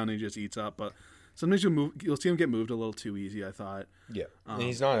anchors down and he just eats up, but sometimes you'll see him get moved a little too easy, I thought. Yeah, and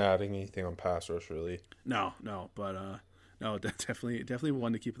he's not adding anything on pass rush really. No, but no, definitely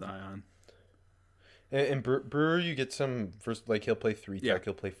one to keep an eye on. And Brewer, you get some first, like he'll play 3 tech,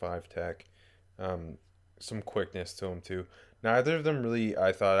 he'll play 5 tech, some quickness to him too. Neither of them really,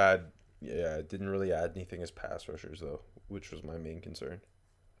 I thought didn't really add anything as pass rushers though, which was my main concern.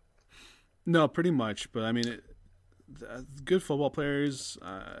 No, pretty much, but I mean, good football players.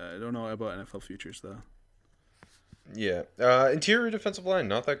 I don't know about NFL futures though. Yeah, interior defensive line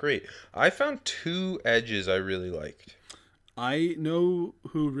not that great. I found 2 edges I really liked. I know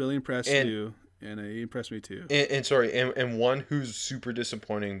who really impressed you, and he impressed me too. And one who's super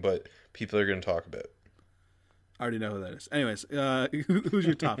disappointing, but people are going to talk about. I already know who that is. Anyways, who's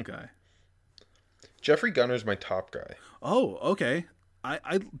your top guy? Jeffrey Gunner's my top guy. Oh, okay.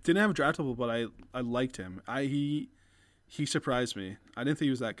 I didn't have a draftable, but I liked him. He surprised me. I didn't think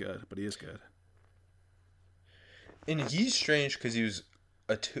he was that good, but he is good. And he's strange because he was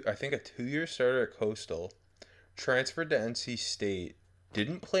a 2-year starter at Coastal, transferred to NC State,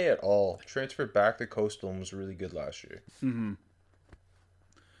 didn't play at all, transferred back to Coastal and was really good last year. Mm-hmm.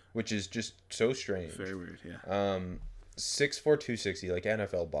 Which is just so strange. Very weird, yeah. 6'4", 260, like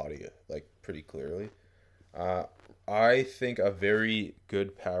NFL body, like pretty clearly. I think a very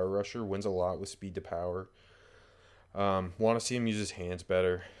good power rusher, wins a lot with speed to power. Want to see him use his hands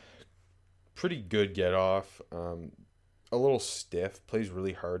better. Pretty good get off. A little stiff, plays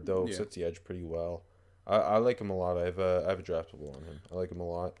really hard though, sets the edge pretty well. I like him a lot. I have a draftable on him. I like him a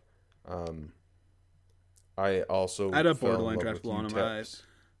lot. I had a borderline draftable on him.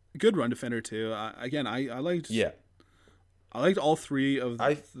 Good run defender too. I liked. Yeah. I liked all 3 of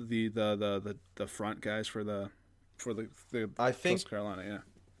the front guys for the I think Coastal Carolina. Yeah.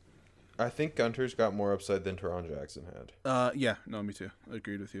 I think Gunter's got more upside than Teron Jackson had. Yeah, no, me too. I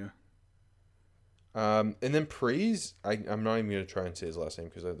agreed with you. And then Praise, I'm not even going to try and say his last name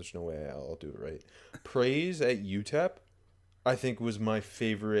because there's no way I'll do it right. Praise at UTEP, I think was my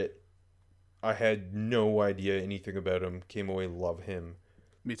favorite. I had no idea anything about him. Came away, love him.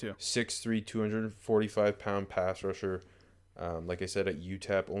 Me too. 6'3", 245-pound pass rusher. Like I said, at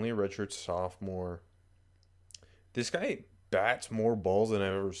UTEP, only a redshirt sophomore. This guy bats more balls than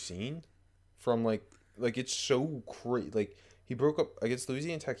I've ever seen. From like it's so crazy. Like he broke up against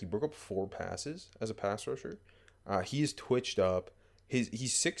Louisiana Tech. He broke up 4 passes as a pass rusher. He is twitched up. He's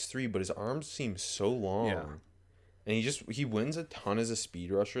 6'3", but his arms seem so long. Yeah. And he wins a ton as a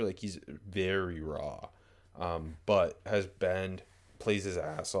speed rusher. Like he's very raw, but has bend, plays his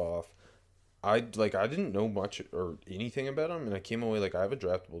ass off. I didn't know much or anything about him, and I came away like I have a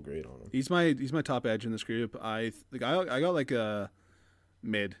draftable grade on him. He's my top edge in this group. I got like a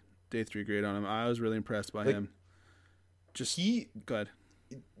mid day 3 grade on him. I was really impressed by him. Just go ahead.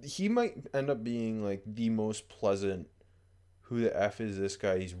 He might end up being like the most pleasant. Who the F is this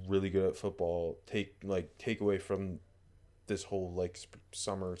guy? He's really good at football. Take away from this whole like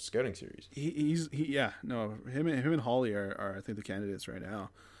summer scouting series. Him and Holly are I think the candidates right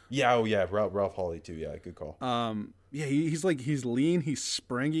now. Yeah, Ralph Holly too. Yeah, good call. He's lean, he's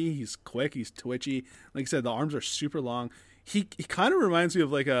springy, he's quick, he's twitchy. Like I said, the arms are super long. He kind of reminds me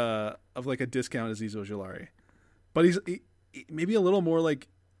of like a discount Azeez Ojulari, but he's maybe a little more like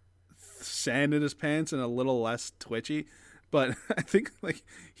sand in his pants and a little less twitchy. But I think like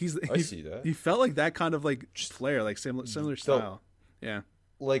I see that. He felt like that kind of like player, like similar style. Yeah.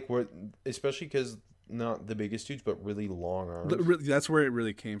 Like what, especially because not the biggest dudes, but really long arms. That's where it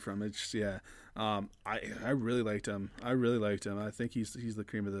really came from. It's just, yeah. I really liked him. I think he's the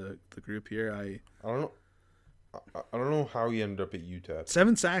cream of the group here. I don't know how he ended up at UTEP.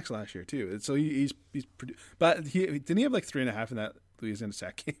 7 sacks last year too. So he's pretty. But didn't he have like 3.5 in that Louisiana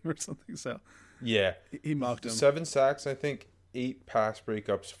sack game or something? So yeah, he mocked him. 7 sacks, I think. 8 pass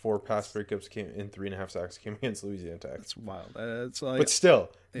breakups, 4 pass breakups came in, 3.5 sacks came against Louisiana Tech. That's wild. That's like, but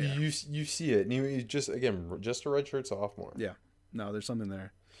still, yeah. you see it. And he just a redshirt sophomore. Yeah, no, there's something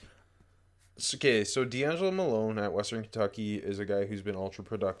there. Okay, so D'Angelo Malone at Western Kentucky is a guy who's been ultra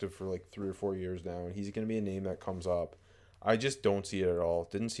productive for like 3 or 4 years now, and he's going to be a name that comes up. I just don't see it at all.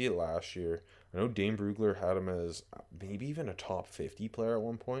 Didn't see it last year. I know Dane Brugler had him as maybe even a top 50 player at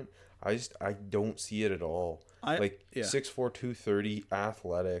one point. I don't see it at all. 6'4", 230,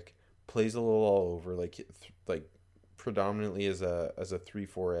 athletic, plays a little all over, like predominantly as a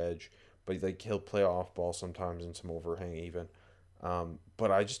 3-4 edge, but like he'll play off ball sometimes and some overhang even.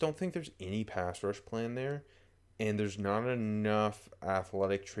 But I just don't think there's any pass rush plan there, and there's not enough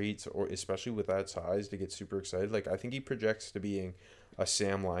athletic traits, or especially with that size, to get super excited. Like I think he projects to being a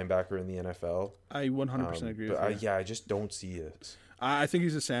Sam linebacker in the NFL. I 100% agree with you. I just don't see it. I think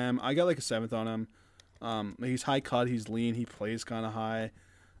he's a Sam. I got like a 7th on him. He's high cut. He's lean. He plays kind of high.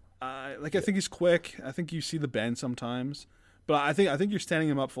 I think he's quick. I think you see the bend sometimes, but I think you're standing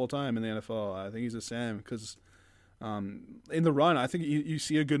him up full time in the NFL. I think he's a Sam because in the run, I think you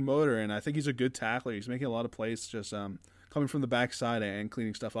see a good motor, and I think he's a good tackler. He's making a lot of plays, just coming from the backside and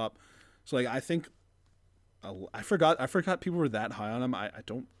cleaning stuff up. So like I think I forgot people were that high on him. I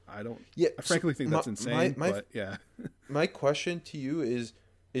don't. Yeah, I frankly think that's insane. But yeah. My question to you is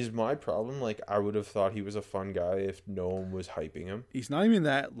my problem like I would have thought he was a fun guy if no one was hyping him. He's not even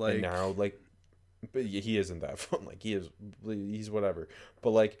that like. And now but he isn't that fun. Like he's whatever.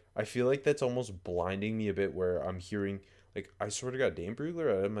 But like I feel like that's almost blinding me a bit. Where I'm hearing like I sort of got Dane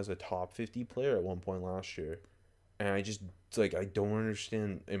Brugler at him as a top 50 player at one point last year, and I just like I don't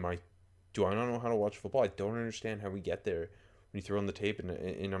understand. Do I not know how to watch football? I don't understand how we get there when you throw on the tape,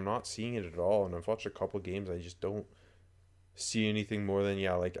 and I'm not seeing it at all. And I've watched a couple games. I just don't see anything more than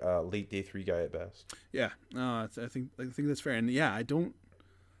like a late day 3 guy at best. Yeah, no, I think that's fair. And yeah, I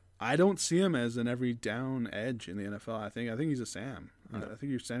don't see him as an every down edge in the NFL. I think he's a Sam. No. I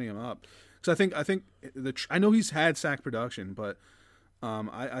think you're setting him up because I think I know he's had sack production, but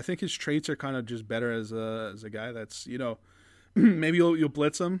I think his traits are kind of just better as a guy that's maybe you'll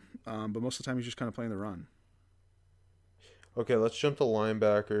blitz him, but most of the time he's just kind of playing the run. Okay, let's jump to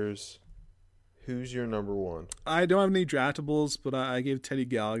linebackers. Who's your number 1? I don't have any draftables, but I gave Teddy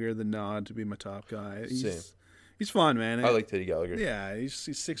Gallagher the nod to be my top guy. He's fun, man. I like Teddy Gallagher. Yeah, he's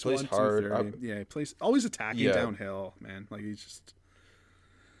 6'1", plays hard. 230. Yeah, he plays always attacking downhill, man. Like he's just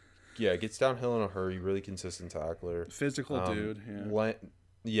gets downhill in a hurry. Really consistent tackler. Physical dude.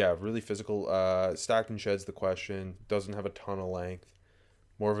 Yeah. Really physical. Stacked and sheds the question. Doesn't have a ton of length.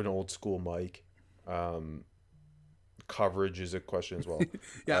 More of an old school Mike. coverage is a question as well.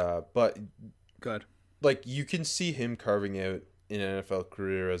 Yeah. But Good. like you can see him carving out an NFL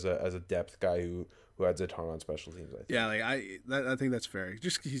career as a depth guy who adds a ton on special teams. I think. Yeah, like I think that's fair.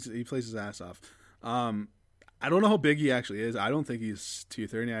 Just he plays his ass off. I don't know how big he actually is. I don't think he's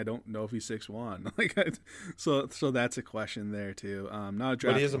 230. I don't know if he's 6'1". So that's a question there too. Not a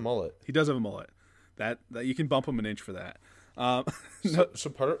draft. But he has a mullet. He does have a mullet. That you can bump him an inch for that. So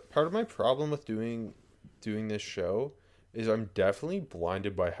part of my problem with doing this show is I'm definitely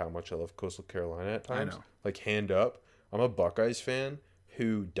blinded by how much I love Coastal Carolina at times. I know. Like hand up, I'm a Buckeyes fan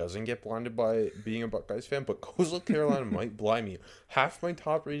who doesn't get blinded by being a Buckeyes fan, but Coastal Carolina might blind me. Half my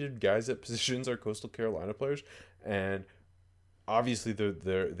top rated guys at positions are Coastal Carolina players, and obviously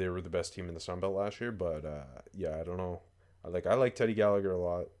they were the best team in the Sun Belt last year. But yeah, I don't know. I like Teddy Gallagher a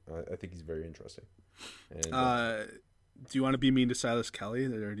lot. I think he's very interesting. And, do you want to be mean to Silas Kelly,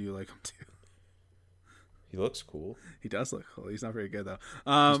 or do you like him too? he looks cool. He does look cool. He's not very good though.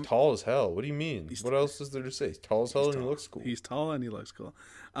 He's tall as hell. What do you mean? What else is there to say? He's tall as hell and he looks cool. He's tall and he looks cool.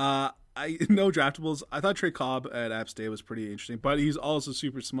 I no draftables. I thought Trey Cobb at App State was pretty interesting, but he's also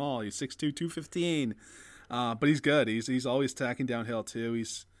super small. He's 6'2", 215. But he's good. He's always tacking downhill too.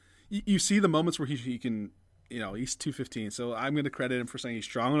 You see the moments where he can, he's 215. So I'm going to credit him for saying he's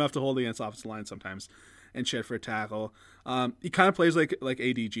strong enough to hold against offensive line sometimes and shit for a tackle. He kind of plays like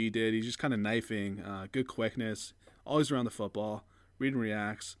ADG did. He's just kind of knifing, good quickness, always around the football, read and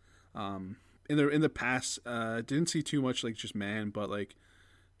reacts. In the pass, didn't see too much like just man, but like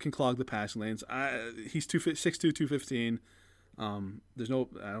can clog the passing lanes. He's 6'2", 215. I don't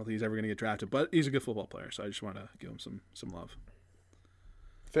think he's ever going to get drafted, but he's a good football player, so I just want to give him some love.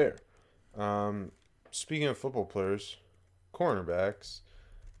 Fair. Speaking of football players, cornerbacks,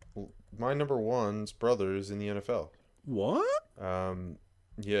 my number one's brother is in the NFL. What?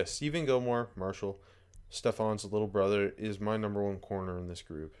 Yeah, Stephen Gilmore, Marshall, Stefan's little brother, is my number one corner in this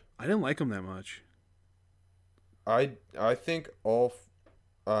group. I didn't like him that much. I think all...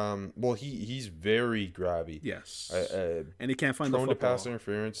 well, he's very grabby. Yes. And he can't find the football. Prone to pass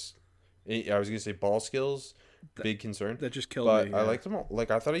interference. I was going to say ball skills, big concern. That just killed me. But I liked him. Like,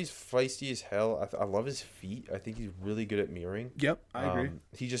 I thought he's feisty as hell. I love his feet. I think he's really good at mirroring. Yep, I agree.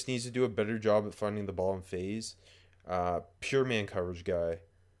 He just needs to do a better job at finding the ball in phase. Pure man coverage guy.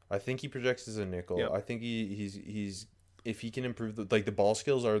 I think he projects as a nickel. Yep. I think he's if he can improve the ball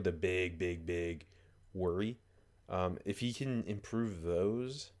skills are the big worry. If he can improve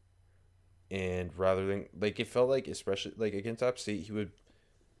those, and rather than it felt like, especially against App State,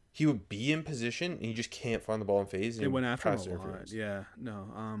 he would be in position and he just can't find the ball in phase. It went after him a lot. Yeah, no.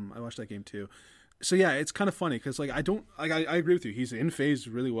 I watched that game too. So yeah, it's kind of funny because I agree with you. He's in phase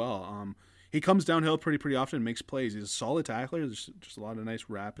really well. He comes downhill pretty often and makes plays. He's a solid tackler. There's just a lot of nice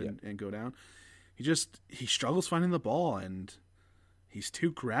wrap and go down. He struggles finding the ball, and he's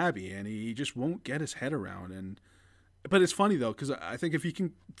too grabby, and he just won't get his head around. But it's funny though, because I think if he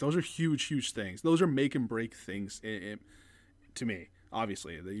can, those are huge things. Those are make and break things to me.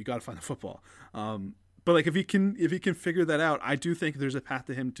 Obviously, you got to find the football. But if he can figure that out, I do think there's a path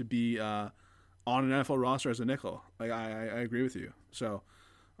to him to be on an NFL roster as a nickel. I agree with you. So,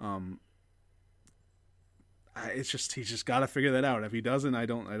 he's just got to figure that out. If he doesn't, I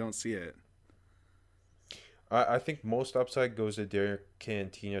don't see it. I think most upside goes to Derek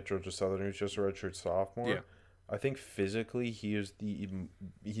Canteen at Georgia Southern, who's just a redshirt sophomore. Yeah. I think physically he's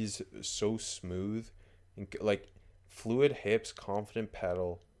so smooth and fluid hips, confident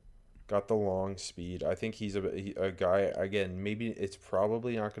pedal, got the long speed. I think he's a guy, again, maybe it's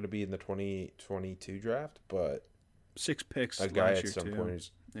probably not going to be in the 2022 draft, but 6 picks a guy at some point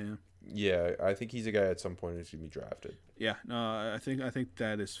is, yeah, I think he's a guy at some point who's going to be drafted. Yeah, no, I think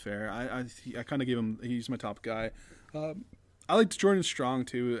that is fair. I kind of give him, he's my top guy. I liked Jordan Strong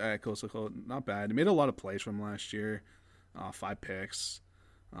too at Coastal. Not bad. He made a lot of plays from last year. 5 picks.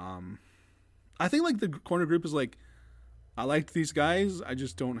 I think the corner group is I liked these guys. I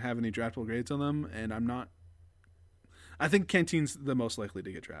just don't have any draftable grades on them, and I think Canteen's the most likely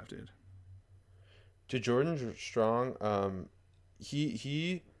to get drafted. To Jordan Strong,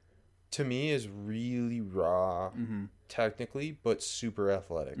 he to me is really raw technically, but super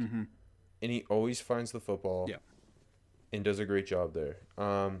athletic, and he always finds the football. Yeah. And does a great job there.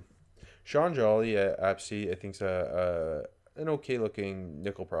 Sean Jolly at App State, I think, is an okay-looking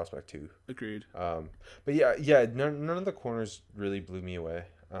nickel prospect too. Agreed. But yeah, none of the corners really blew me away.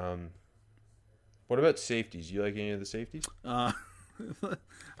 What about safeties? You like any of the safeties? I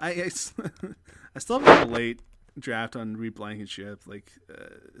still have to relate draft on Reed Blankenship. Like,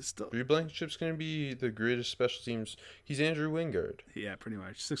 still, Reed Blankenship's going to be the greatest special teams. He's Andrew Wingard. Yeah, pretty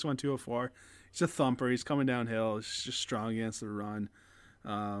much. 6'1", 204. He's a thumper. He's coming downhill. He's just strong against the run.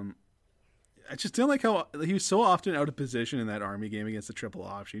 I just didn't like how he was so often out of position in that Army game against the triple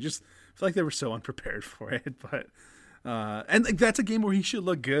option. You just feel like they were so unprepared for it. But and like that's a game where he should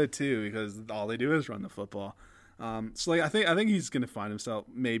look good too, because all they do is run the football. So like I think he's going to find himself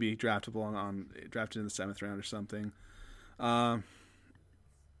maybe draftable drafted in the 7th round or something. Was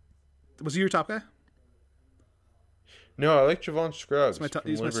he your top guy? No, I like Javon Scruggs.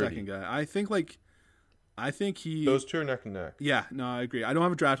 He's my second guy. I think he. Those two are neck and neck. Yeah, no, I agree. I don't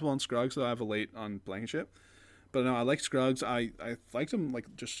have a draftable on Scruggs, so I have a late on Blankenship. But no, I like Scruggs. I liked him like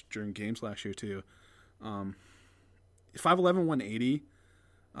just during games last year too. 5'11", 180.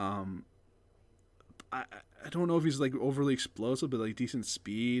 I don't know if he's like overly explosive, but like decent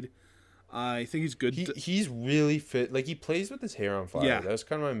speed. I think he's good. He's really fit. Like he plays with his hair on fire. Yeah. That was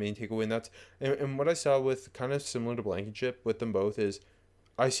kind of my main takeaway. And what I saw with kind of similar to Blankenship with them both is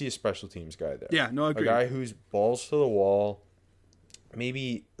I see a special teams guy there. Yeah, no, I agree. A guy who's balls to the wall.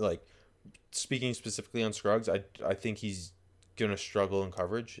 Maybe like speaking specifically on Scruggs, I think he's gonna struggle in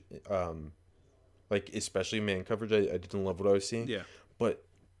coverage. Like especially man coverage. I didn't love what I was seeing. Yeah. But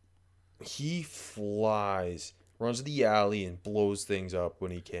he flies, runs the alley, and blows things up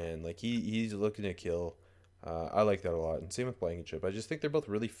when he can. Like he's looking to kill. I like that a lot. And same with Blankenship. I just think they're both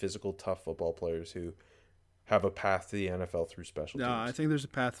really physical, tough football players who have a path to the NFL through special teams. No, I think there's a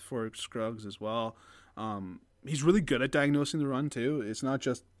path for Scruggs as well. He's really good at diagnosing the run too. It's not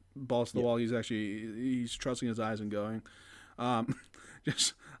just balls to the wall. He's trusting his eyes and going.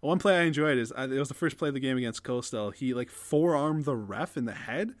 Just one play I enjoyed is it was the first play of the game against Coastal. He like forearmed the ref in the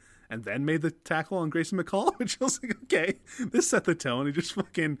head and then made the tackle on Grayson McCall, which I was like, okay, this set the tone. He just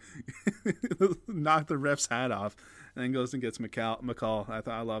fucking knocked the ref's hat off and then goes and gets McCall.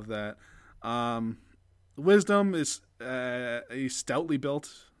 I love that. Wisdom is he's stoutly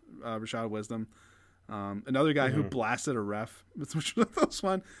built, Rashad Wisdom. Another guy who blasted a ref, which was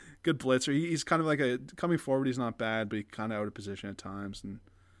fun. Good blitzer. He's kind of like coming forward. He's not bad, but he's kind of out of position at times. And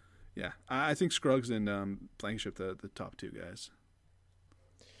yeah, I think Scruggs and Blankenship the top two guys.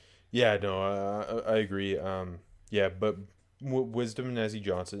 Yeah, no, I agree. Yeah, but Wisdom and Nezzy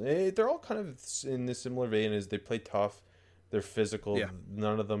Johnson, they're all kind of in this similar vein as they play tough. They're physical. Yeah.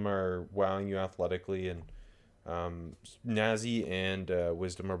 None of them are wowing you athletically. And Nazzy and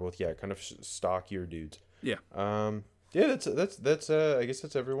Wisdom are both kind of stockier dudes. Yeah. Yeah, that's I guess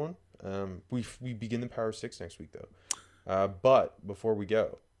that's everyone. We begin the Power 6 next week though. But before we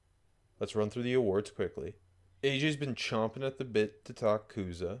go, let's run through the awards quickly. AJ's been chomping at the bit to talk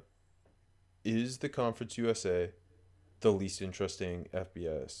Kuza. Is the Conference USA the least interesting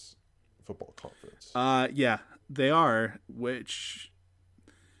FBS football conference? Yeah, they are, which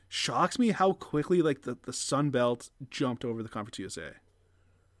shocks me how quickly like the Sun Belt jumped over the Conference USA.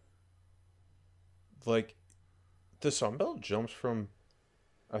 Like the Sun Belt jumps from,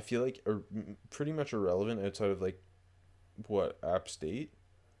 I feel like, pretty much irrelevant outside of like what, App State?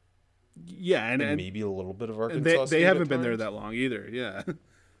 Yeah, and maybe a little bit of Arkansas. They haven't been there that long either. Yeah.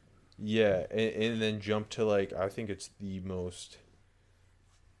 Yeah, and then jump to like, I think it's the most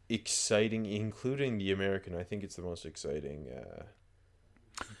exciting, including the American. I think it's the most exciting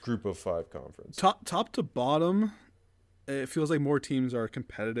Group of 5 conference. Top to bottom, it feels like more teams are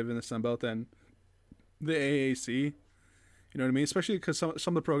competitive in the Sun Belt than the AAC. You know what I mean? Especially because some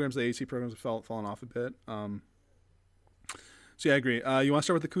of the programs, the AAC programs, have fallen off a bit. So yeah, I agree. You want to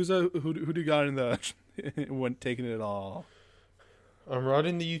start with the Kuza? Who do you got in the when taking it all? I'm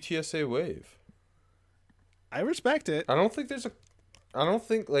riding the UTSA wave. I respect it. I don't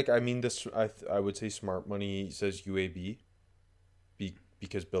think like, I mean, this. I would say smart money says UAB,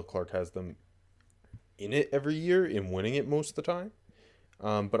 because Bill Clark has them in it every year and winning it most of the time.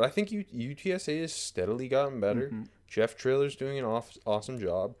 But I think UTSA has steadily gotten better. Mm-hmm. Jeff Traylor's doing an awesome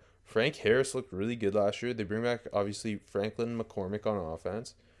job. Frank Harris looked really good last year. They bring back, obviously, Franklin McCormick on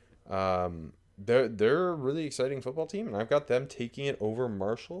offense. They're a really exciting football team, and I've got them taking it over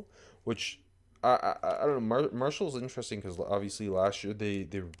Marshall, which I don't know. Marshall's interesting because obviously last year they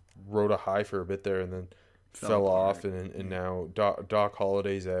rode a high for a bit there and then fell off, and now Doc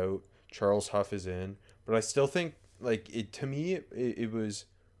Holliday's out. Charles Huff is in, but I still think like it was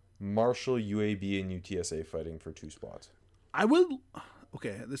Marshall, UAB, and UTSA fighting for 2 spots. I would.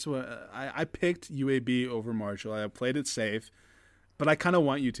 Okay, this one I picked UAB over Marshall. I played it safe. But I kind of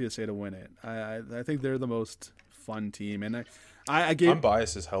want UTSA to win it. I think they're the most fun team, and I'm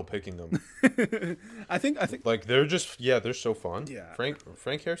biased as hell picking them. I think like they're just they're so fun. Yeah,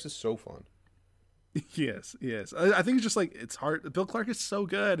 Frank Harris is so fun. Yes, yes. I think it's just like it's hard. Bill Clark is so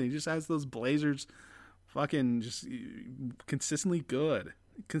good. And he just has those Blazers, fucking just consistently good.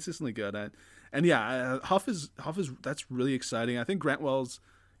 And yeah, Huff is that's really exciting. I think Grant Wells,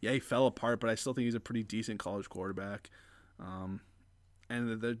 yeah, he fell apart, but I still think he's a pretty decent college quarterback. And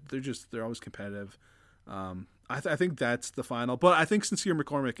they're always competitive. I think that's the final, but I think Sincere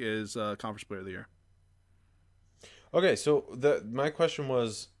McCormick is Conference Player of the Year. Okay, so my question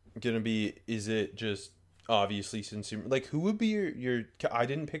was gonna be: is it just obviously Sincere? Like, who would be your? I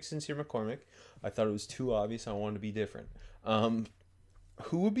didn't pick Sincere McCormick. I thought it was too obvious. I wanted to be different.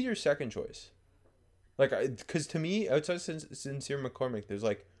 Who would be your second choice? Like, because to me, outside Sincere McCormick, there's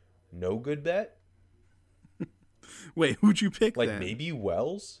like no good bet. Wait, who'd you pick? Like then? maybe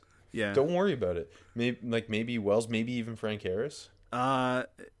Wells. Yeah. Don't worry about it. Maybe Wells. Maybe even Frank Harris.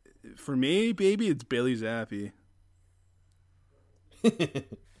 For me, baby, it's Bailey Zappi.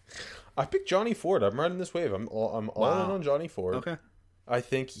 I picked Johnny Ford. I'm riding this wave. I'm all in on Johnny Ford. Okay. I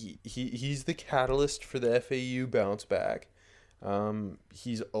think he's the catalyst for the FAU bounce back.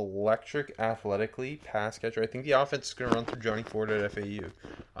 He's electric athletically, pass catcher. I think the offense is going to run through Johnny Ford at FAU.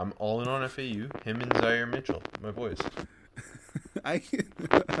 I'm all in on FAU. Him and Zaire Mitchell, my boys. I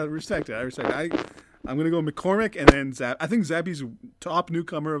respect it. I'm going to go McCormick and then Zapp. I think Zappi's top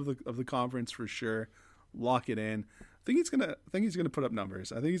newcomer of the conference for sure. Lock it in. I think he's gonna put up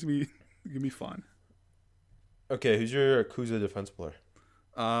numbers. I think he's gonna be fun. Okay, who's your Yakuza defense player?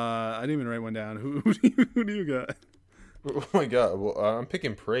 I didn't even write one down. Who do you got? Oh my god! Well, I'm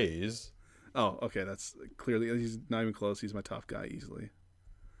picking Praise. Oh, okay. That's clearly he's not even close. He's my top guy easily.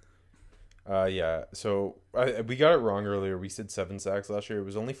 Yeah. So we got it wrong earlier. We said 7 sacks last year. It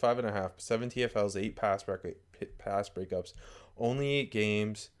was only 5.5. 7 TFLs, 8 pass breakups, only 8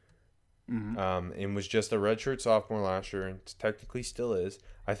 games. Mm-hmm. And was just a redshirt sophomore last year, and technically still is.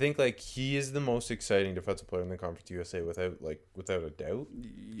 I think like he is the most exciting defensive player in the Conference USA without a doubt.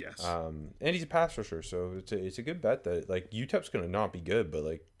 Yes. And he's a pass rusher, so it's a good bet that like UTEP's gonna not be good, but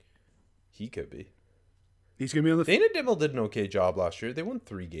like he could be. He's gonna be on the. Dana Dimmel did an okay job last year. They won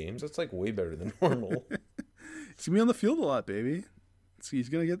 3 games. That's like way better than normal. He's gonna be on the field a lot, baby. So he's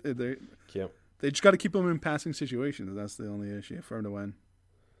gonna get there. Yep. They just got to keep him in passing situations. That's the only issue for him to win.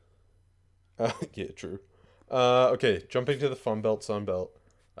 Yeah, true. Okay, jumping to the Fun Belt, Sun Belt.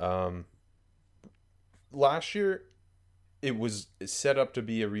 Last year, it was set up to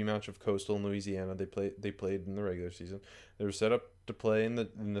be a rematch of Coastal and Louisiana. They played in the regular season. They were set up to play in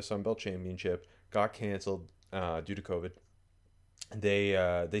the Sun Belt Championship. Got canceled due to COVID.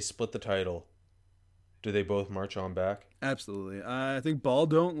 They split the title. Do they both march on back? Absolutely. I think ball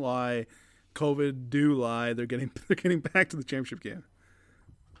don't lie, COVID do lie. They're getting back to the championship game.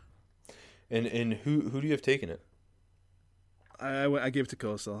 And who do you have taken it? I gave it to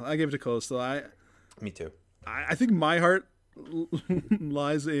Coastal. Me too. I think my heart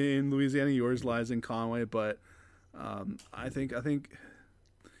lies in Louisiana. Yours lies in Conway. But I think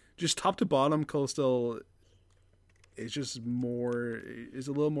just top to bottom, Coastal is just a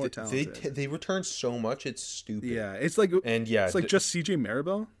little more talented. They return so much, it's stupid. Yeah, it's like just CJ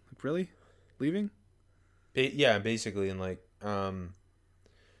Maribel, like really leaving. Yeah, basically, and like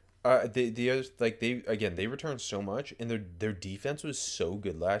they returned so much, and their defense was so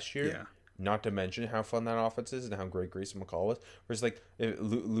good last year. Yeah. Not to mention how fun that offense is and how great Grayson McCall was. Whereas like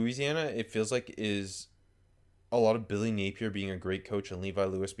Louisiana, it feels like is a lot of Billy Napier being a great coach and Levi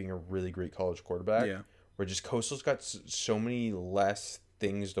Lewis being a really great college quarterback. Yeah. Where just Coastal's got so many less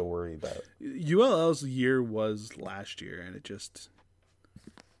things to worry about. ULL's year was last year, and it just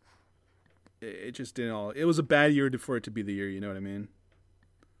didn't all. It was a bad year for it to be the year. You know what I mean?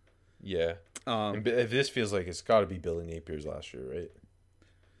 Yeah. And this feels like it's got to be Billy Napier's last year, right?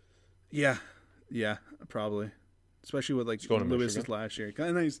 Yeah, probably. Especially with like Lewis's last year.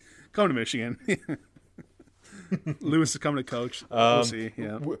 And then he's coming to Michigan. Lewis is coming to coach. We'll see.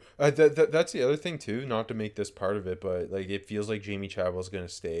 Yeah. That's the other thing too. Not to make this part of it, but like it feels like Jamie Chadwell's going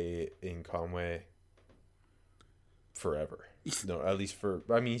to stay in Conway forever. No, at least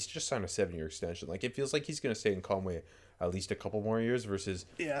he's just signed a 7-year extension. Like it feels like he's going to stay in Conway at least a couple more years versus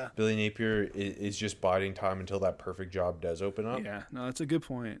Billy Napier is just biding time until that perfect job does open up. Yeah, no, that's a good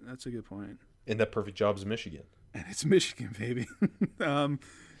point. And that perfect job's Michigan. And it's Michigan, baby.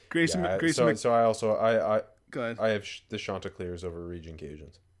 Grayson. So I also go ahead. I have the Chanticleers over Region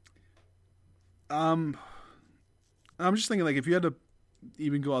Cajuns. I'm just thinking like if you had to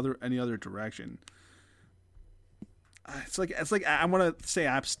even go any other direction, it's like I want to say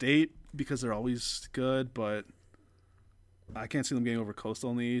App State because they're always good, but I can't see them getting over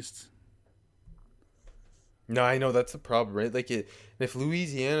Coastal in the East. No, I know that's the problem, right? Like if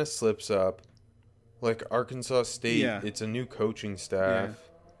Louisiana slips up, Like Arkansas State, Yeah. it's a new coaching staff.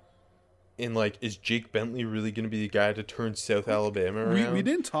 And like, is Jake Bentley really going to be the guy to turn South Alabama around? We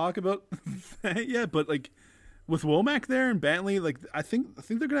didn't talk about that yet, but like with Womack there and Bentley, like I think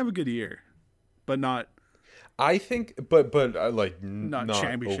they're gonna have a good year, but not. I think, but like Not not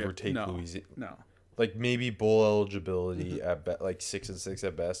championship. overtake No. Louisiana. No. Like maybe bowl eligibility at like 6-6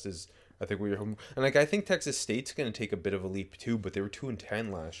 at best is I think we're home. And like I think Texas State's going to take a bit of a leap too, but they were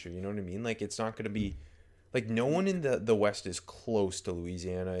 2-10 last year. You know what I mean? Like it's not going to be like no one in the West is close to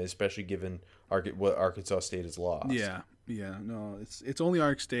Louisiana, especially given what Arkansas State has lost. Yeah. No, it's only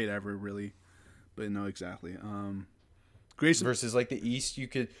Ark State ever really, but no, exactly. Grayson Versus like the East,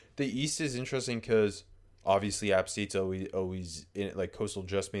 the East is interesting because obviously App State's always in it. Like Coastal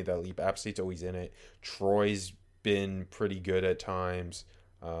just made that leap. App State's always in it. Troy's been pretty good at times.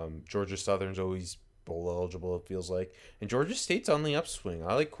 Georgia Southern's always bowl eligible, it feels like. And Georgia State's on the upswing.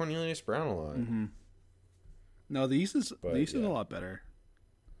 I like Cornelius Brown a lot. Mm-hmm. No, the East is is a yeah. lot better.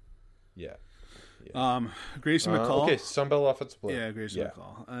 Yeah. Grayson McCall. Okay, Sunbelt offensive player. Yeah, Grayson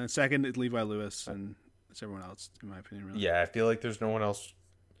McCall. Second, it's Levi Lewis, and it's everyone else, in my opinion. Really. Yeah, I feel like there's no one else.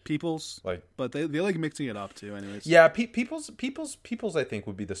 Peoples, Like, but they like mixing it up too. Anyways. yeah, Peoples, I think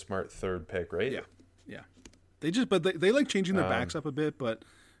would be the smart third pick, right? Yeah. They like changing their backs up a bit, but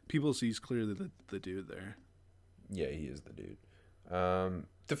Peoples sees clearly the dude there. Yeah, he is the dude.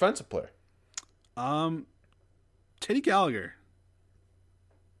 Defensive player. Teddy Gallagher.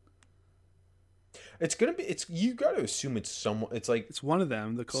 You got to assume it's someone. It's like It's one of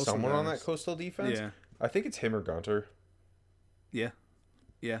them. The Coastal someone on guys. that Coastal defense. Yeah. I think it's him or Gunter. Yeah.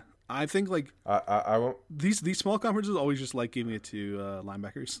 I think like I won't. these small conferences always just like giving it to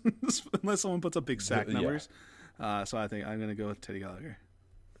linebackers unless someone puts up big sack Yeah. numbers. So I think I'm gonna go with Teddy Gallagher.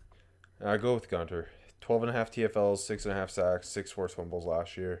 I go with Gunter. 12.5 TFLs, 6.5 sacks, 6 forced fumbles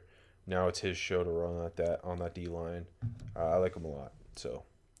last year. Now it's his show to run on that D line. I like him a lot. So,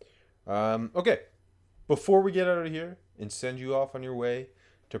 okay. Before we get out of here and send you off on your way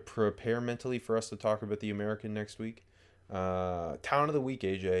to prepare mentally for us to talk about the American next week, town of the week,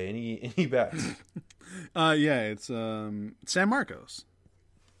 AJ. Any bets? Yeah, it's San Marcos.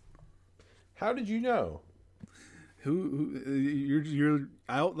 How did you know? Who you're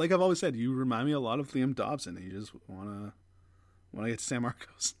like I've always said, you remind me a lot of Liam Dobson. You just wanna get to San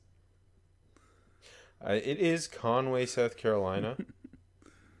Marcos. It is Conway, South Carolina.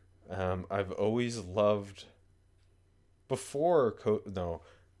 I've always loved my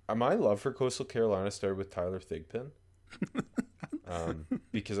love for Coastal Carolina started with Tyler Thigpen.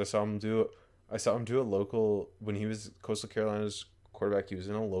 Because I saw him do a local when he was Coastal Carolina's quarterback. He was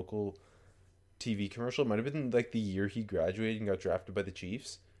in a local TV commercial. It might have been like the year he graduated and got drafted by the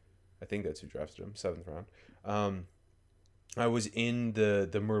Chiefs. I think that's who drafted him, 7th round. I was in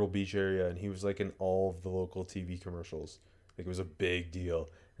the Myrtle Beach area, and he was like in all of the local TV commercials. Like it was a big deal.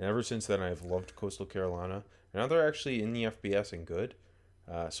 And ever since then, I've loved Coastal Carolina. And now they're actually in the FBS and good.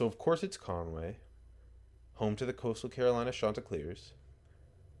 So of course it's Conway, home to the Coastal Carolina Chanticleers.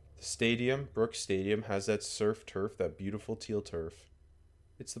 The stadium, Brooks Stadium, has that surf turf, that beautiful teal turf.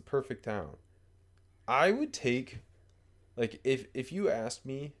 It's the perfect town. I would take, like, if you asked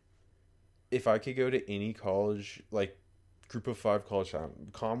me if I could go to any college, like, group of 5 college town,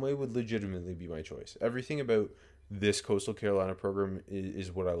 Conway would legitimately be my choice. Everything about this Coastal Carolina program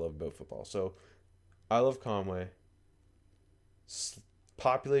is what I love about football. So, I love Conway.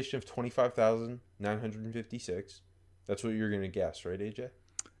 Population of 25,956. That's what you're going to guess, right, AJ?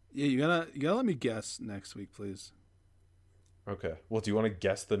 Yeah, you gotta let me guess next week, please. Okay. Well, do you want to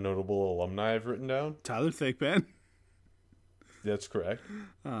guess the notable alumni I've written down? Tyler Thigpen. That's correct.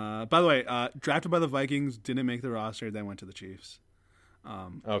 By the way, drafted by the Vikings, didn't make the roster, then went to the Chiefs.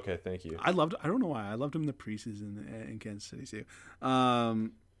 Okay, thank you. I don't know why. I loved him in the preseason in Kansas City too. I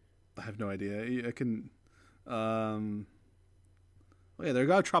have no idea. I can. Well, yeah, they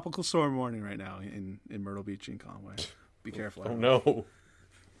got a tropical storm warning right now in Myrtle Beach and Conway. Be careful. Oh no.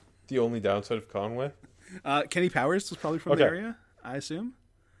 The only downside of Conway? Kenny Powers was probably from the area, I assume.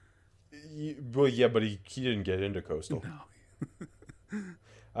 Well, yeah, but he didn't get into Coastal. No.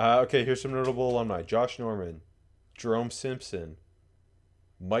 Okay, here's some notable alumni. Josh Norman, Jerome Simpson,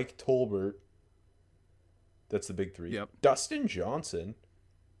 Mike Tolbert. That's the big 3. Yep. Dustin Johnson.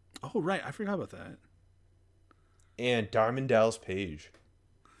 Oh, right. I forgot about that. And Diamond Dallas Page.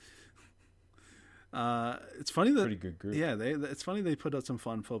 It's funny that Pretty good group. Yeah, it's funny they put out some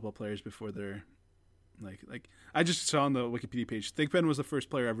fun football players before they're like I just saw on the Wikipedia page. Thigpen was the first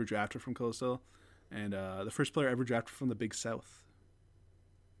player ever drafted from Coastal, and the first player ever drafted from the Big South.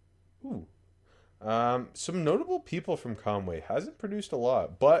 Ooh. Some notable people from Conway. Hasn't produced a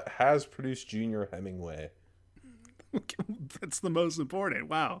lot, but has produced Junior Hemingway. That's the most important.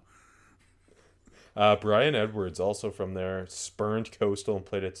 Wow. Brian Edwards, also from there, spurned Coastal and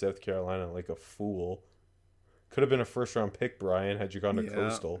played at South Carolina like a fool. Could have been a first-round pick, Brian, had you gone to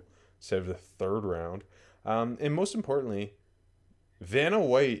Coastal instead of the third round. And most importantly, Vanna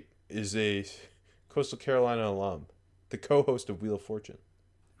White is a Coastal Carolina alum, the co-host of Wheel of Fortune.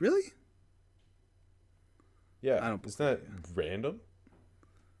 Really? Yeah, isn't that random?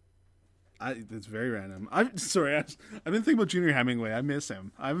 It's very random. I'm sorry. I've been thinking about Junior Hemingway. I miss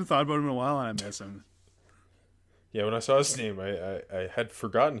him. I haven't thought about him in a while, and I miss him. Yeah, when I saw his name, I had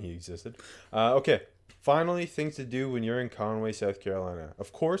forgotten he existed. Okay, finally, things to do when you're in Conway, South Carolina.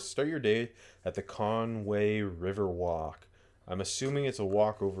 Of course, start your day at the Conway River Walk. I'm assuming it's a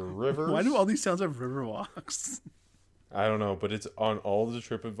walk over rivers. Why do all these towns have river walks? I don't know, but it's on all the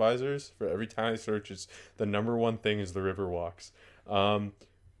TripAdvisors. For every time I search, it's the number one thing is the river walks.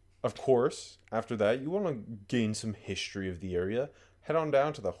 Of course, after that, you want to gain some history of the area. Head on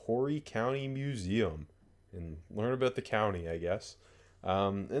down to the Horry County Museum and learn about the county, I guess.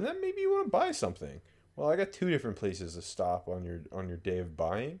 And then maybe you want to buy something. Well, I got two different places to stop on your day of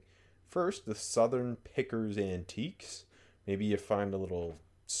buying. First, the Southern Pickers Antiques. Maybe you find a little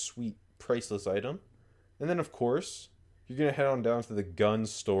sweet, priceless item. And then, of course, you're going to head on down to the gun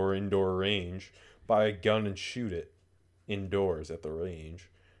store indoor range, buy a gun and shoot it indoors at the range.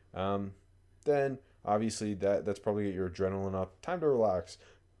 Then, obviously, that's probably get your adrenaline up. Time to relax.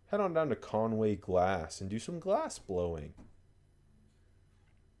 Head on down to Conway Glass and do some glass blowing.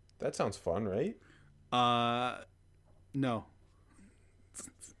 That sounds fun, right? No.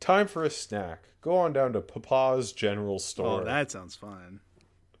 Time for a snack. Go on down to Papa's General Store. Oh, that sounds fun.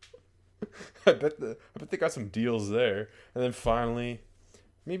 I bet they got some deals there. And then finally,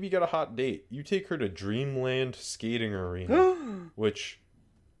 maybe you got a hot date. You take her to Dreamland Skating Arena, which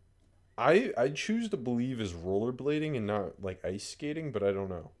I choose to believe is rollerblading and not like ice skating, but I don't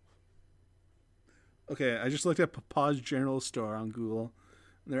know. Okay, I just looked at Papa's General Store on Google.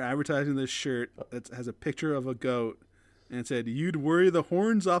 They're advertising this shirt that has a picture of a goat, and it said, "You'd worry the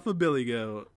horns off a billy goat."